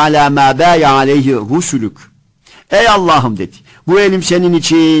übâyi'uke alâ mâ bâye aleyhi rusulük. Ey Allah'ım dedi. Bu elim senin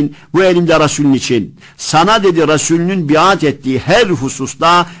için, bu elim de Resulün için. Sana dedi Resulünün biat ettiği her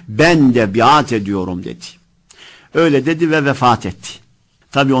hususta ben de biat ediyorum dedi. Öyle dedi ve vefat etti.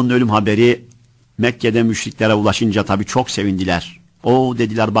 Tabii onun ölüm haberi Mekke'de müşriklere ulaşınca tabii çok sevindiler. O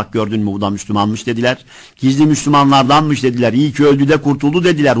dediler, bak gördün mü bu da Müslümanmış dediler. Gizli Müslümanlardanmış dediler. İyi ki öldü de kurtuldu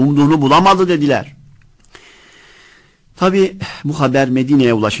dediler. Umduğunu bulamadı dediler. Tabii bu haber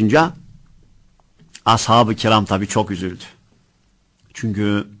Medine'ye ulaşınca ashab-ı kiram tabii çok üzüldü.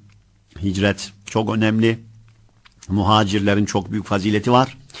 Çünkü hicret çok önemli. Muhacirlerin çok büyük fazileti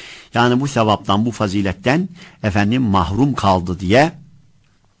var. Yani bu sevaptan, bu faziletten mahrum kaldı diye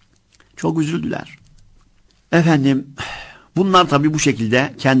çok üzüldüler. Bunlar tabii bu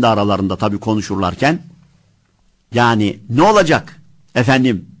şekilde kendi aralarında tabii konuşurlarken yani ne olacak?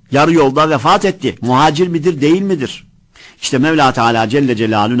 Yarı yolda vefat etti. Muhacir midir, değil midir? İşte Mevla Teala Celle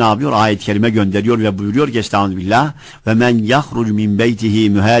Celaluhu ne yapıyor? Ayet-i kerime gönderiyor ve buyuruyor ki estağfirullah ve men yahruc min beytihi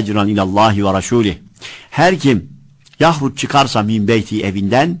muhaciran ilallahi ve rasulih. Her kim yahruc çıkarsa min beyti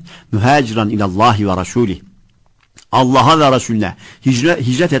evinden muhaciran ilallahi ve rasulih. Allah'a ve Resulüne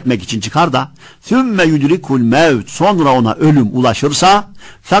hicret etmek için çıkar da ثُمَّ يُدْرِكُ الْمَوْتِ sonra ona ölüm ulaşırsa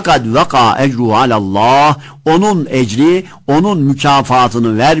fakat vaka ecru alallah onun ecri, onun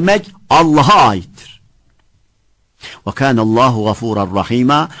mükafatını vermek Allah'a aittir. وَكَانَ اللّٰهُ غَفُورًا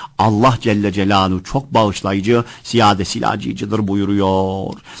رَحِيمًا Allah Celle Celaluhu çok bağışlayıcı, ziyadesiyle acıyıcıdır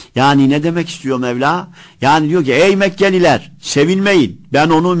buyuruyor. Yani ne demek istiyor Mevla? Yani diyor ki ey Mekkeliler sevinmeyin, ben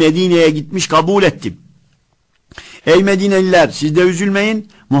onu Medine'ye gitmiş kabul ettim. Ey Medineliler siz de üzülmeyin,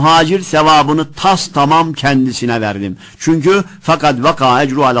 muhacir sevabını tas tamam kendisine verdim. Çünkü fakat vaka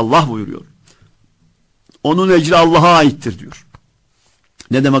ecru alallah buyuruyor. Onun ecri Allah'a aittir diyor.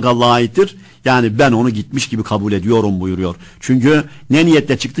 Ne demek Allah'a aittir? Yani ben onu gitmiş gibi kabul ediyorum buyuruyor. Çünkü ne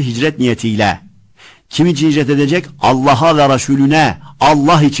niyetle çıktı? Hicret niyetiyle. Kim için hicret edecek? Allah'a ve Resulüne,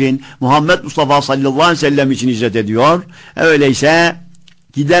 Allah için, Muhammed Mustafa sallallahu aleyhi ve sellem için hicret ediyor. Öyleyse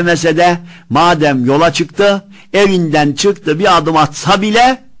gidemese de madem yola çıktı, evinden çıktı bir adım atsa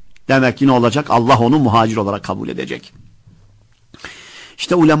bile demek ki ne olacak? Allah onu muhacir olarak kabul edecek.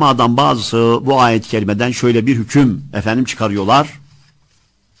 İşte ulemadan bazısı bu ayet-i kerimeden şöyle bir hüküm çıkarıyorlar.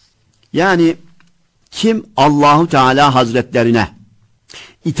 Yani kim Allahu Teala Hazretlerine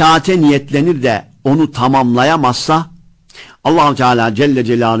itaate niyetlenir de onu tamamlayamazsa Allahu Teala Celle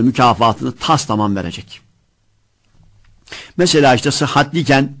Celaluhu mükafatını tas tamam verecek. Mesela işte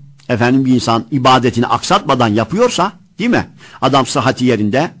sıhhatliyken bir insan ibadetini aksatmadan yapıyorsa, değil mi? Adam sıhhati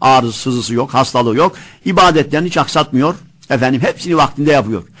yerinde, ağrısı, sızısı yok, hastalığı yok, ibadetlerini hiç aksatmıyor. Hepsini vaktinde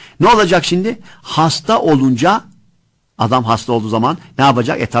yapıyor. Ne olacak şimdi? Hasta olunca, adam hasta olduğu zaman ne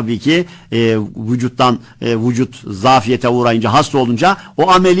yapacak? Tabii ki vücut zafiyete uğrayınca, hasta olunca o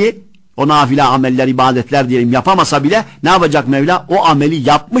ameli, o nafile ameller, ibadetler diyelim yapamasa bile ne yapacak Mevla? O ameli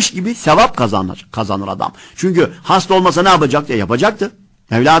yapmış gibi sevap kazanır adam. Çünkü hasta olmasa ne yapacak? Yapacaktı.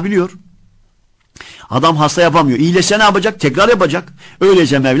 Mevla biliyor. Adam hasta yapamıyor. İyileşse ne yapacak? Tekrar yapacak.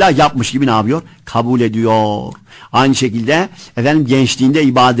 Öyleyse Mevla yapmış gibi ne yapıyor? Kabul ediyor. Aynı şekilde gençliğinde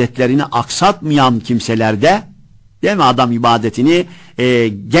ibadetlerini aksatmayan kimselerde, değil mi? Adam ibadetini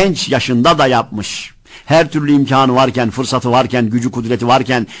genç yaşında da yapmış. Her türlü imkanı varken, fırsatı varken, gücü kudreti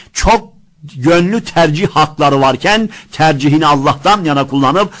varken, çok yönlü tercih hakları varken tercihini Allah'tan yana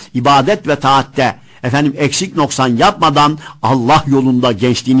kullanıp ibadet ve taatte eksik noksan yapmadan Allah yolunda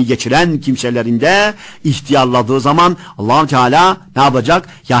gençliğini geçiren kimselerin de ihtiyarladığı zaman Allah-u Teala ne yapacak?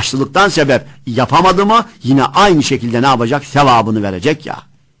 Yaşlılıktan sebep yapamadı mı yine aynı şekilde ne yapacak? Sevabını verecek ya.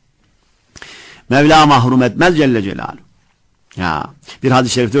 Mevla mahrum etmez Celle Celaluhu. Ya bir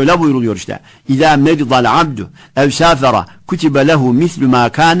hadis-i şerifte öyle buyruluyor işte. İzâ meridal abdu ev sâfera kutibe lehu mislu mâ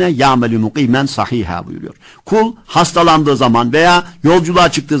kâne ya'melu mukimen sahîhâ buyuruyor. Kul hastalandığı zaman veya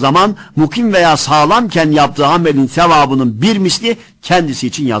yolculuğa çıktığı zaman mukim veya sağlamken yaptığı amelin sevabının bir misli kendisi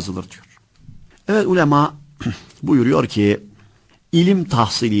için yazılır diyor. Evet ulema buyuruyor ki ilim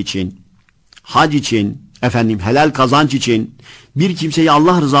tahsili için, hac için, helal kazanç için, bir kimseyi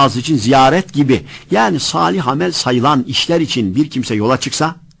Allah rızası için ziyaret gibi yani salih amel sayılan işler için bir kimse yola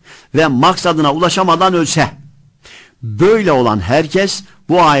çıksa ve maksadına ulaşamadan ölse, böyle olan herkes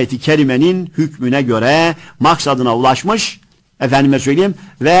bu ayeti kerimenin hükmüne göre maksadına ulaşmış,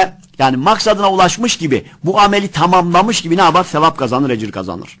 ve yani maksadına ulaşmış gibi, bu ameli tamamlamış gibi ne yapar? Sevap kazanır, ecir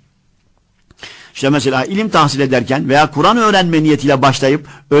kazanır. İşte mesela ilim tahsil ederken veya Kur'an öğrenme niyetiyle başlayıp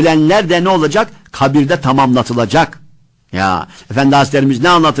ölenler de ne olacak? Kabirde tamamlatılacak. Ya Efendi Hazretlerimiz ne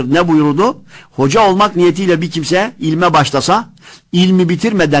anlatır, ne buyurdu? Hoca olmak niyetiyle bir kimse ilme başlasa, ilmi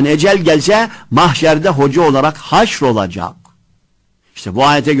bitirmeden ecel gelse mahşerde hoca olarak haşrolacak. İşte bu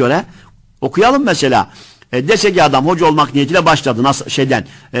ayete göre okuyalım mesela. Dese ki adam hoca olmak niyetiyle başladı.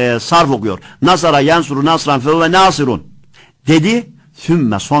 Sarf okuyor. Nasara yansuru nasran fe nasirun. Dedi.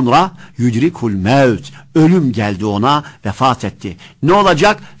 Sümme sonra yudrikul mevt. Ölüm geldi ona, vefat etti. Ne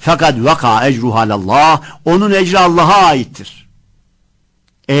olacak? Fakat vaka ecruhalallah. Onun ecri Allah'a aittir.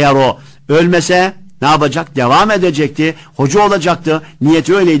 Eğer o ölmese ne yapacak? Devam edecekti. Hoca olacaktı.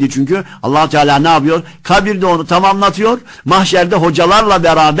 Niyeti öyleydi çünkü. Allah Teala ne yapıyor? Kabirde onu tamamlatıyor. Mahşerde hocalarla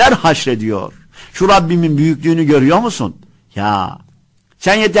beraber haşrediyor. Şu Rabbimin büyüklüğünü görüyor musun? Ya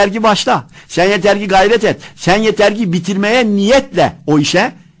sen yeter ki başla. Sen yeter ki gayret et. Sen yeter ki bitirmeye niyetle o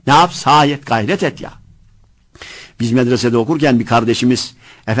işe ne yap? Sayet gayret et ya. Biz medresede okurken bir kardeşimiz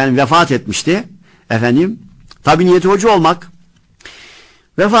vefat etmişti. Tabi niyeti hoca olmak.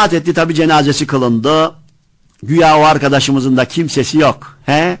 Vefat etti, tabi cenazesi kılındı. Güya o arkadaşımızın da kimsesi yok.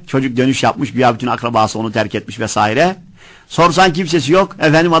 Çocuk dönüş yapmış, güya bütün akrabası onu terk etmiş vesaire. Sorsan kimsesi yok.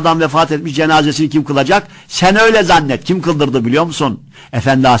 Adam vefat etmiş, cenazesini kim kılacak? Sen öyle zannet. Kim kıldırdı biliyor musun?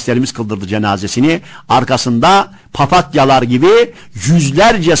 Efendi Hazretlerimiz kıldırdı cenazesini. Arkasında papatyalar gibi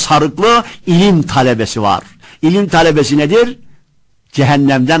yüzlerce sarıklı ilim talebesi var. İlim talebesi nedir?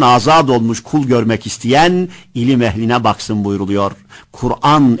 Cehennemden azat olmuş kul görmek isteyen ilim ehline baksın buyuruluyor.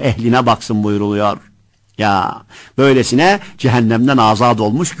 Kur'an ehline baksın buyuruluyor. Ya böylesine cehennemden azat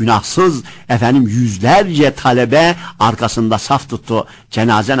olmuş günahsız yüzlerce talebe arkasında saf tuttu.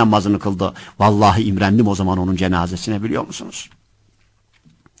 Cenaze namazını kıldı. Vallahi imrendim o zaman onun cenazesine, biliyor musunuz?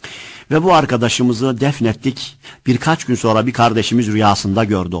 Ve bu arkadaşımızı defnettik. Birkaç gün sonra bir kardeşimiz rüyasında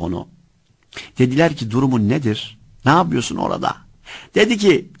gördü onu. Dediler ki durumun nedir? Ne yapıyorsun orada? Dedi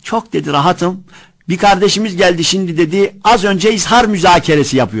ki çok dedi rahatım. Bir kardeşimiz geldi şimdi dedi, az önce izhar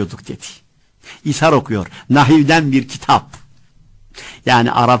müzakeresi yapıyorduk dedi. İzhar okuyor. Nahivden bir kitap.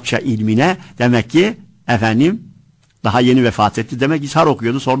 Yani Arapça ilmine demek ki daha yeni vefat etti. Demek izhar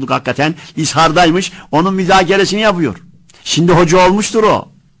okuyordu. Sorduk, hakikaten izhardaymış. Onun müzakeresini yapıyor. Şimdi hoca olmuştur o.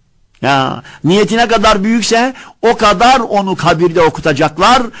 Ya niyetine kadar büyükse o kadar onu kabirde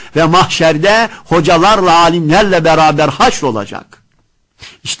okutacaklar ve mahşerde hocalarla, alimlerle beraber haşrolacak.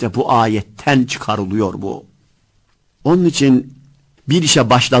 İşte bu ayetten çıkarılıyor bu. Onun için bir işe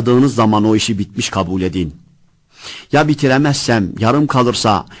başladığınız zaman o işi bitmiş kabul edin. Ya bitiremezsem, yarım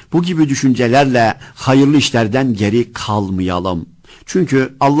kalırsa bu gibi düşüncelerle hayırlı işlerden geri kalmayalım.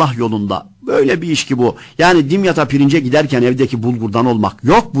 Çünkü Allah yolunda böyle bir iş ki bu. Yani Dimyat'a pirince giderken evdeki bulgurdan olmak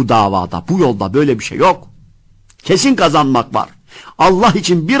yok bu davada, bu yolda böyle bir şey yok. Kesin kazanmak var. Allah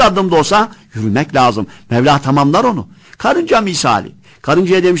için bir adım da olsa yürümek lazım. Mevla tamamlar onu. Karınca misali.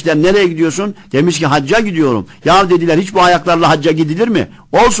 Karıncaya demişler nereye gidiyorsun? Demiş ki hacca gidiyorum. Ya dediler hiç bu ayaklarla hacca gidilir mi?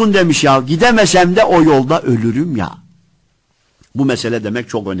 Olsun demiş ya, gidemesem de o yolda ölürüm ya. Bu mesele demek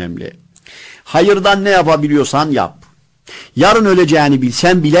çok önemli. Hayırdan ne yapabiliyorsan yap. Yarın öleceğini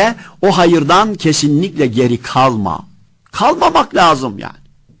bilsen bile o hayırdan kesinlikle geri kalma. Kalmamak lazım yani.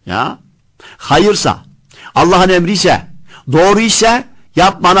 Ya hayırsa, Allah'ın emriyse, doğru ise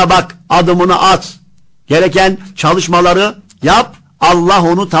yapmana bak, adımını at. Gereken çalışmaları yap. Allah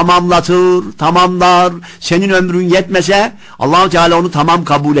onu tamamlatır, tamamlar. Senin ömrün yetmese Allah-u Teala onu tamam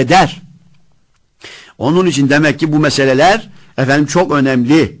kabul eder. Onun için demek ki bu meseleler çok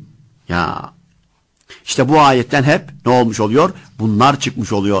önemli. Ya işte bu ayetten hep ne olmuş oluyor? Bunlar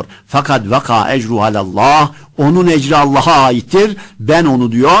çıkmış oluyor. Fakat vaka ecruhalallah, onun ecri Allah'a aittir. Ben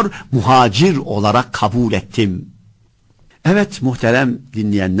onu diyor muhacir olarak kabul ettim. Evet muhterem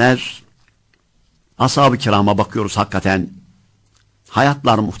dinleyenler, ashab-ı kirama bakıyoruz hakikaten.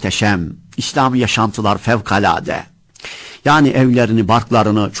 Hayatlar muhteşem, İslami yaşantılar fevkalade. Yani evlerini,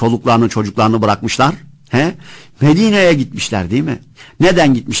 barklarını, çoluklarını, çocuklarını bırakmışlar. Medine'ye gitmişler değil mi?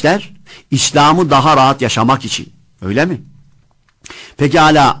 Neden gitmişler? İslam'ı daha rahat yaşamak için. Öyle mi?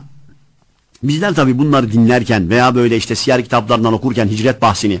 Pekala bizler tabii bunları dinlerken veya böyle işte siyer kitaplarından okurken hicret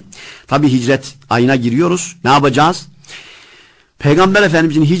bahsini. Tabii hicret ayına giriyoruz. Ne yapacağız? Peygamber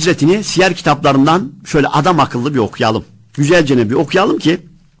Efendimizin hicretini siyer kitaplarından şöyle adam akıllı bir okuyalım. Güzelce bir okuyalım ki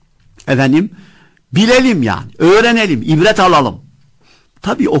bilelim yani, öğrenelim, ibret alalım.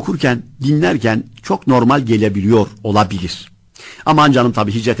 Tabii okurken, dinlerken çok normal gelebiliyor olabilir. Aman canım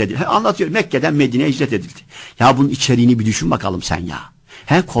tabii hicret edildi. Anlatıyor, Mekke'den Medine'ye hicret edildi. Ya bunun içeriğini bir düşün bakalım sen ya.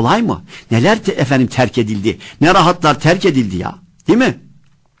 Kolay mı? Neler terk edildi? Ne rahatlar terk edildi ya. Değil mi?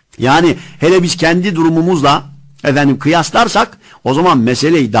 Yani hele biz kendi durumumuzla kıyaslarsak o zaman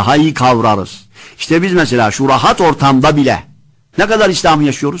meseleyi daha iyi kavrarız. İşte biz mesela şu rahat ortamda bile ne kadar İslam'ı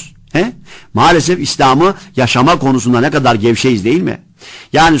yaşıyoruz? He? Maalesef İslam'ı yaşama konusunda ne kadar gevşeyiz değil mi?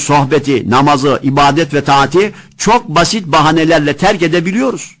 Yani sohbeti, namazı, ibadet ve taati çok basit bahanelerle terk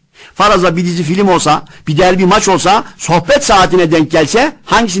edebiliyoruz. Faraza bir dizi film olsa, bir derbi maç olsa, sohbet saatine denk gelse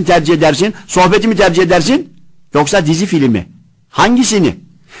hangisini tercih edersin? Sohbeti mi tercih edersin? Yoksa dizi filmi? Hangisini?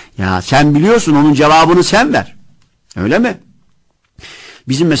 Ya sen biliyorsun, onun cevabını sen ver. Öyle mi?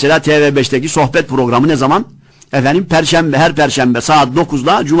 Bizim mesela TV5'teki sohbet programı ne zaman? Efendim perşembe, her perşembe saat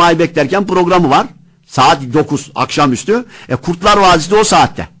 9'da Cuma'yı beklerken programı var. Saat 9 akşamüstü. Kurtlar Vadisi de o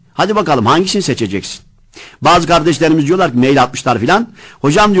saatte. Hadi bakalım hangisini seçeceksin? Bazı kardeşlerimiz diyorlar ki, mail atmışlar filan.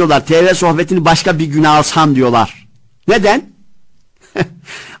 Hocam diyorlar, TV sohbetini başka bir güne alsan diyorlar. Neden?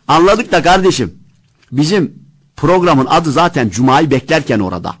 Anladık da kardeşim. Bizim programın adı zaten Cuma'yı beklerken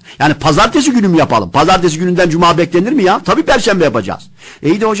orada. Yani pazartesi günü mü yapalım? Pazartesi gününden Cuma beklenir mi ya? Tabii perşembe yapacağız.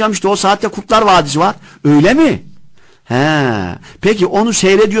 İyi de hocam işte o saatte Kurtlar Vadisi var. Öyle mi? He. Peki onu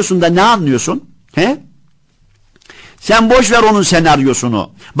seyrediyorsun da ne anlıyorsun? He? Sen boş ver onun senaryosunu.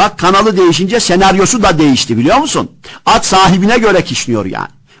 Bak kanalı değişince senaryosu da değişti, biliyor musun? At sahibine göre kişniyor yani.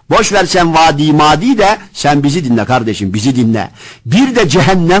 Boş ver sen vadi madi de sen bizi dinle kardeşim, bizi dinle. Bir de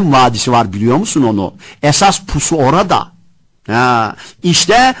cehennem vadisi var, biliyor musun onu? Esas pusu orada. Ha,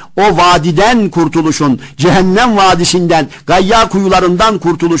 işte o vadiden kurtuluşun, cehennem vadisinden, gayya kuyularından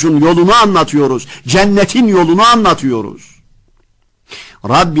kurtuluşun yolunu anlatıyoruz. Cennetin yolunu anlatıyoruz.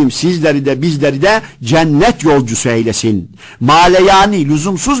 Rabbim sizleri de bizleri de cennet yolcusu eylesin. Maleyani,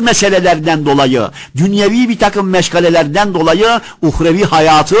 lüzumsuz meselelerden dolayı, dünyevi bir takım meşgalelerden dolayı uhrevi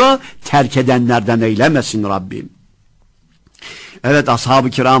hayatı terk edenlerden eylemesin Rabbim. Evet, ashab-ı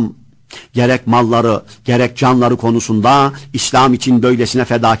kiram gerek malları gerek canları konusunda İslam için böylesine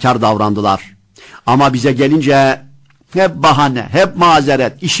fedakar davrandılar. Ama bize gelince hep bahane, hep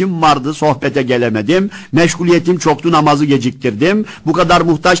mazeret. İşim vardı, sohbete gelemedim. Meşguliyetim çoktu, namazı geciktirdim. Bu kadar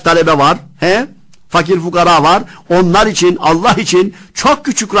muhtaç talebe var. He? Fakir fukara var. Onlar için, Allah için çok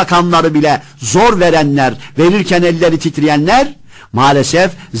küçük rakamları bile zor verenler, verirken elleri titreyenler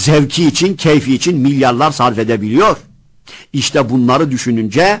maalesef zevki için, keyfi için milyarlar sarf edebiliyor. İşte bunları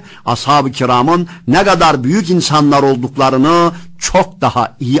düşününce ashab-ı kiramın ne kadar büyük insanlar olduklarını çok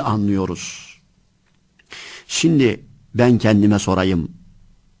daha iyi anlıyoruz. Şimdi ben kendime sorayım.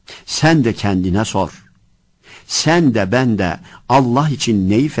 Sen de kendine sor. Sen de ben de Allah için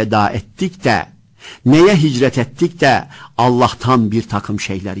neyi feda ettik de, neye hicret ettik de Allah'tan bir takım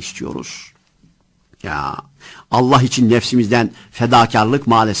şeyler istiyoruz. Ya Allah için nefsimizden fedakarlık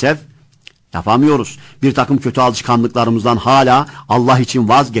maalesef yapamıyoruz. Bir takım kötü alışkanlıklarımızdan hala Allah için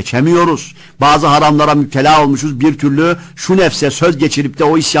vazgeçemiyoruz. Bazı haramlara müptela olmuşuz. Bir türlü şu nefse söz geçirip de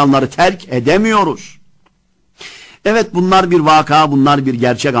o isyanları terk edemiyoruz. Evet, bunlar bir vaka, bunlar bir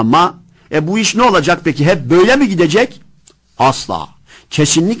gerçek ama bu iş ne olacak peki? Hep böyle mi gidecek? Asla.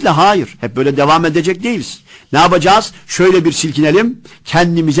 Kesinlikle hayır. Hep böyle devam edecek değiliz. Ne yapacağız? Şöyle bir silkinelim,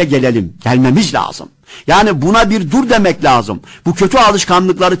 kendimize gelelim. Gelmemiz lazım. Yani buna bir dur demek lazım. Bu kötü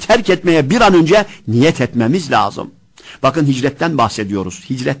alışkanlıkları terk etmeye bir an önce niyet etmemiz lazım. Bakın, hicretten bahsediyoruz.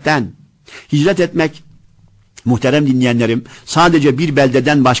 Hicretten. Hicret etmek, muhterem dinleyenlerim, sadece bir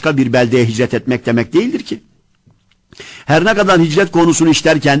beldeden başka bir beldeye hicret etmek demek değildir ki. Her ne kadar hicret konusunu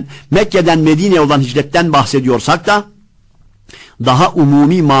işlerken Mekke'den Medine'ye olan hicretten bahsediyorsak da daha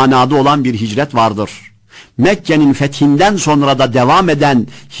umumi manada olan bir hicret vardır. Mekke'nin fethinden sonra da devam eden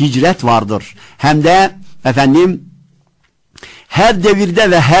hicret vardır. Hem de efendim her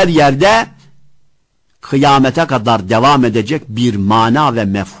devirde ve her yerde kıyamete kadar devam edecek bir mana ve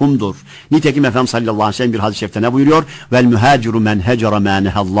mefhumdur. Nitekim Efendimiz sallallahu aleyhi ve sellem bir hadis-i şerifte ne buyuruyor? Vel muhaciru men hecera ma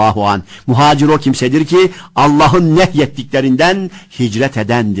nehallahu an. Muhacir o kimsedir ki Allah'ın nehyettiklerinden hicret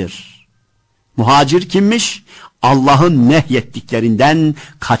edendir. Muhacir kimmiş? Allah'ın nehyettiklerinden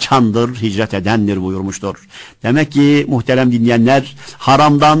kaçandır, hicret edendir buyurmuştur. Demek ki muhterem dinleyenler,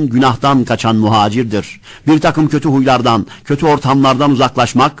 haramdan, günahtan kaçan muhacirdir. Bir takım kötü huylardan, kötü ortamlardan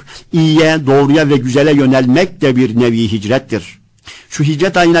uzaklaşmak, iyiye, doğruya ve güzele yönelmek de bir nevi hicrettir. Şu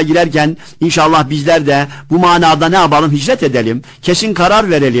hicret ayına girerken inşallah bizler de bu manada ne yapalım? Hicret edelim, kesin karar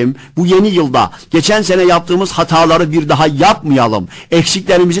verelim. Bu yeni yılda geçen sene yaptığımız hataları bir daha yapmayalım.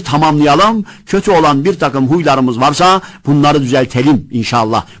 Eksiklerimizi tamamlayalım. Kötü olan bir takım huylarımız varsa bunları düzeltelim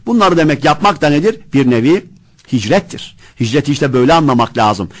inşallah. Bunları demek yapmak da nedir? Bir nevi hicrettir. Hicreti işte böyle anlamak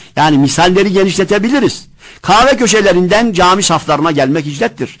lazım. Yani misalleri genişletebiliriz. Kahve köşelerinden cami saflarına gelmek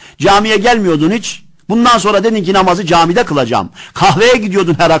hicrettir. Camiye gelmiyordun hiç. Bundan sonra dedin ki namazı camide kılacağım. Kahveye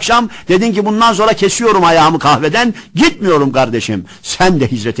gidiyordun her akşam. Dedin ki bundan sonra kesiyorum ayağımı kahveden. Gitmiyorum kardeşim. Sen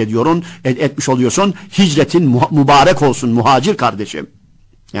de hicret etmiş oluyorsun. Hicretin mübarek olsun muhacir kardeşim.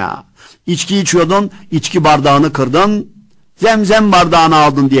 Ya İçki içiyordun, içki bardağını kırdın, zemzem bardağını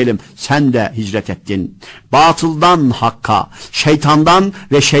aldın diyelim. Sen de hicret ettin. Batıldan hakka, şeytandan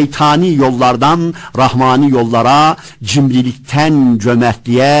ve şeytani yollardan rahmani yollara, cimrilikten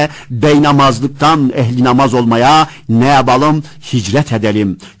cömertliğe, beynamazlıktan ehli namaz olmaya ne yapalım? Hicret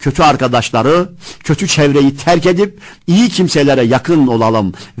edelim. Kötü arkadaşları, kötü çevreyi terk edip iyi kimselere yakın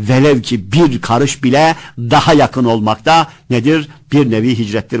olalım. Velev ki bir karış bile daha yakın olmakta nedir? Bir nevi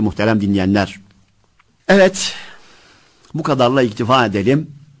hicrettir muhterem dinleyenler. Evet. Bu kadarla iktifa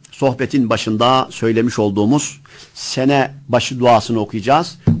edelim. Sohbetin başında söylemiş olduğumuz sene başı duasını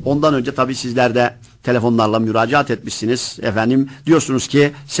okuyacağız. Ondan önce tabii sizler de telefonlarla müracaat etmişsiniz. Efendim diyorsunuz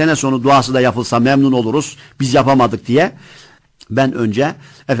ki sene sonu duası da yapılsa memnun oluruz. Biz yapamadık diye. Ben önce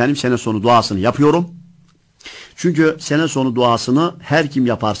efendim sene sonu duasını yapıyorum. Çünkü sene sonu duasını her kim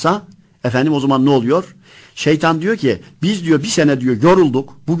yaparsa efendim o zaman ne oluyor? Şeytan diyor ki biz diyor bir sene diyor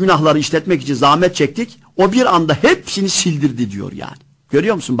yorulduk. Bu günahları işletmek için zahmet çektik. O bir anda hepsini sildirdi diyor yani.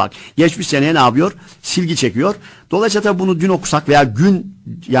 Görüyor musun bak. Geçmiş seneye ne yapıyor? Silgi çekiyor. Dolayısıyla bunu dün okusak veya gün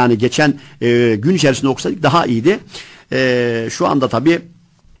yani geçen gün içerisinde okusak daha iyiydi. Şu anda tabii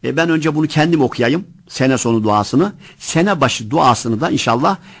ben önce bunu kendim okuyayım. Sene sonu duasını. Sene başı duasını da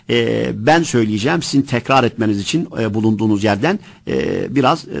inşallah ben söyleyeceğim. Sizin tekrar etmeniz için bulunduğunuz yerden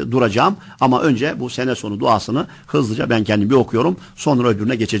biraz duracağım. Ama önce bu sene sonu duasını hızlıca ben kendim bir okuyorum. Sonra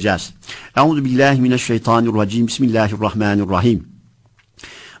öbürüne geçeceğiz. Euzubillahimineşşeytanirracim. Bismillahirrahmanirrahim.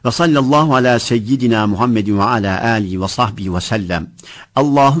 Ve sallallahu ala seyyidina Muhammedin ve ala alihi ve sahbihi ve sellem.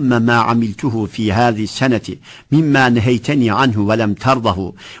 Allahümme ma amiltuhu fi hâzi seneti mimma neheyteni anhu ve lem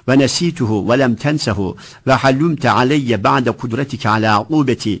terdahu ve nesituhu ve lem tensehu ve hallumte aleyye ba'de kudretike ala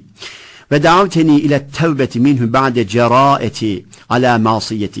ukubeti ve da'avteni ile tevbeti minhu ba'de ceraeti ala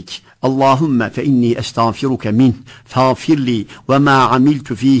masiyetik. Allahümme fe inni estağfiruke min fağfirli ve ma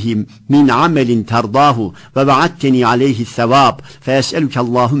amiltu fihim min amelin terdahu ve ba'atteni aleyhi sevab fe es'eluke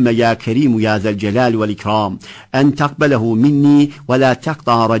Allahümme ya kerimu ya zel celal vel ikram en takbelehu minni ve la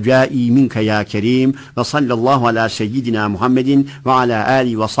tekda racai minke ya kerim ve sallallahu ala seyyidina Muhammedin ve ala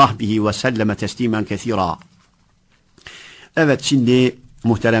alihi ve sahbihi ve selleme teslimen kesira. Evet, şimdi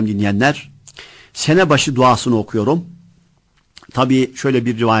muhterem dinleyenler, sene başı duasını okuyorum. Tabii şöyle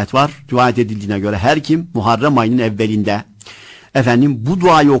bir rivayet var. Rivayet edildiğine göre her kim Muharrem ayının evvelinde efendim bu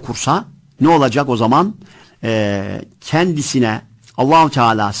duayı okursa ne olacak o zaman? Kendisine Allah-u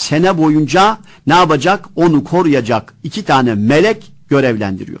Teala sene boyunca ne yapacak? Onu koruyacak 2 tane melek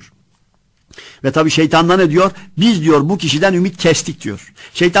görevlendiriyor. Ve tabii şeytandan ne diyor? Biz diyor bu kişiden ümit kestik diyor.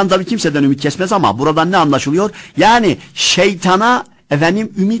 Şeytan tabii kimseden ümit kesmez ama buradan ne anlaşılıyor? Yani şeytana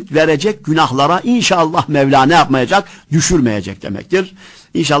efendim ümit verecek günahlara inşallah Mevla ne yapmayacak? Düşürmeyecek demektir.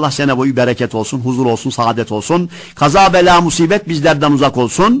 İnşallah sene boyu bereket olsun, huzur olsun, saadet olsun. Kaza bela musibet bizlerden uzak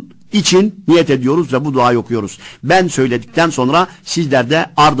olsun. İçin niyet ediyoruz ve bu duayı okuyoruz. Ben söyledikten sonra sizler de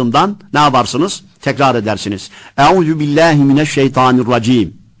ardımdan ne yaparsınız? Tekrar edersiniz.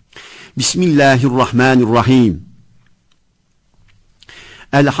 Euzubillahimineşşeytanirracim. Bismillahirrahmanirrahim.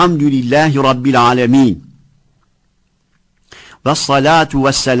 Elhamdülillahi Rabbil alemin. Vessalatu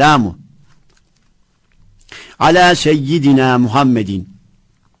vesselamu ala seyyidina Muhammedin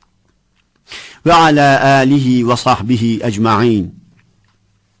ve ala alihi ve sahbihi ecma'in.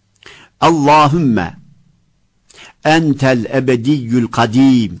 Allahümme entel ebediyyül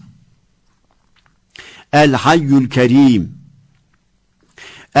kadim el hayyül kerim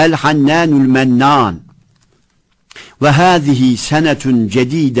el hannanul mennan ve hâzihi senetun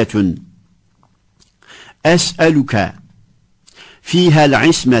cedîdetun es'eluke fîhel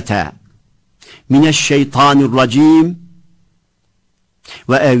ismete mineşşeytanirracim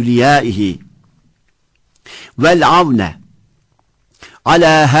ve evliyâihi vel avne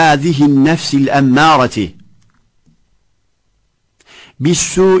ala hâzihin nefsil emmâreti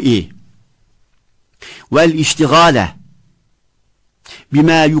bis-sû'i vel iştigâle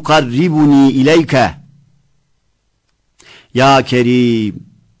bima yukarribuni ileyke ya kerim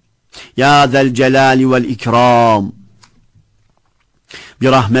ya zel celali vel ikram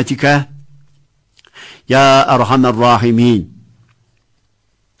birahmetike ya erhamer rahimin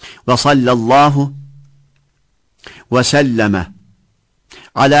ve sallallahu ve selleme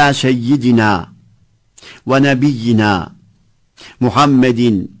ala seyyidina ve nebiyyina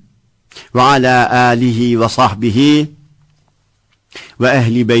Muhammedin ve ala alihi ve sahbihi ve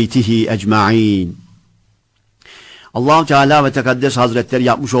ehli beytihi ecma'in. Allah-u Teala ve Tekaddes Hazretleri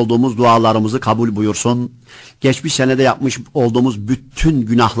yapmış olduğumuz dualarımızı kabul buyursun. Geçmiş senede yapmış olduğumuz bütün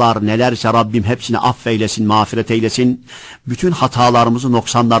günahlar nelerse Rabbim hepsini affeylesin, mağfiret eylesin. Bütün hatalarımızı,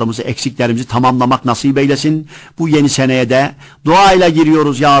 noksanlarımızı, eksiklerimizi tamamlamak nasip eylesin. Bu yeni seneye de duayla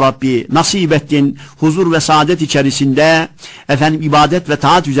giriyoruz ya Rabbi. Nasip ettin. Huzur ve saadet içerisinde ibadet ve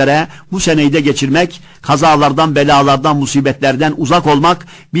taat üzere bu seneyi de geçirmek, kazalardan, belalardan, musibetlerden uzak olmak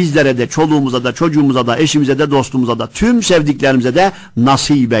bizlere de, çoluğumuza da, çocuğumuza da, eşimize de, dostumuza da, tüm sevdiklerimize de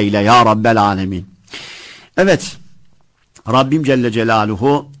nasip eyle ya Rabbel Alemin. Evet, Rabbim Celle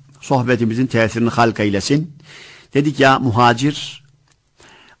Celaluhu sohbetimizin tesirini halk eylesin. Dedik ya, muhacir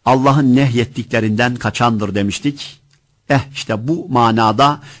Allah'ın nehyettiklerinden kaçandır demiştik. İşte bu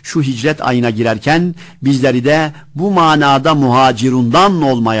manada şu hicret ayına girerken bizleri de bu manada muhacirundan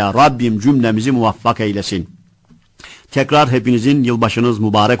olmaya Rabbim cümlemizi muvaffak eylesin. Tekrar hepinizin yılbaşınız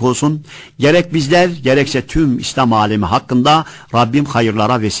mübarek olsun. Gerek bizler gerekse tüm İslam alemi hakkında Rabbim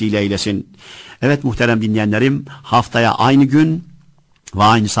hayırlara vesile eylesin. Evet muhterem dinleyenlerim, haftaya aynı gün ve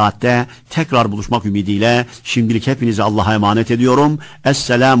aynı saatte tekrar buluşmak ümidiyle şimdilik hepinizi Allah'a emanet ediyorum.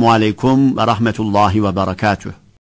 Esselamu aleykum ve rahmetullahi ve berekatuhu.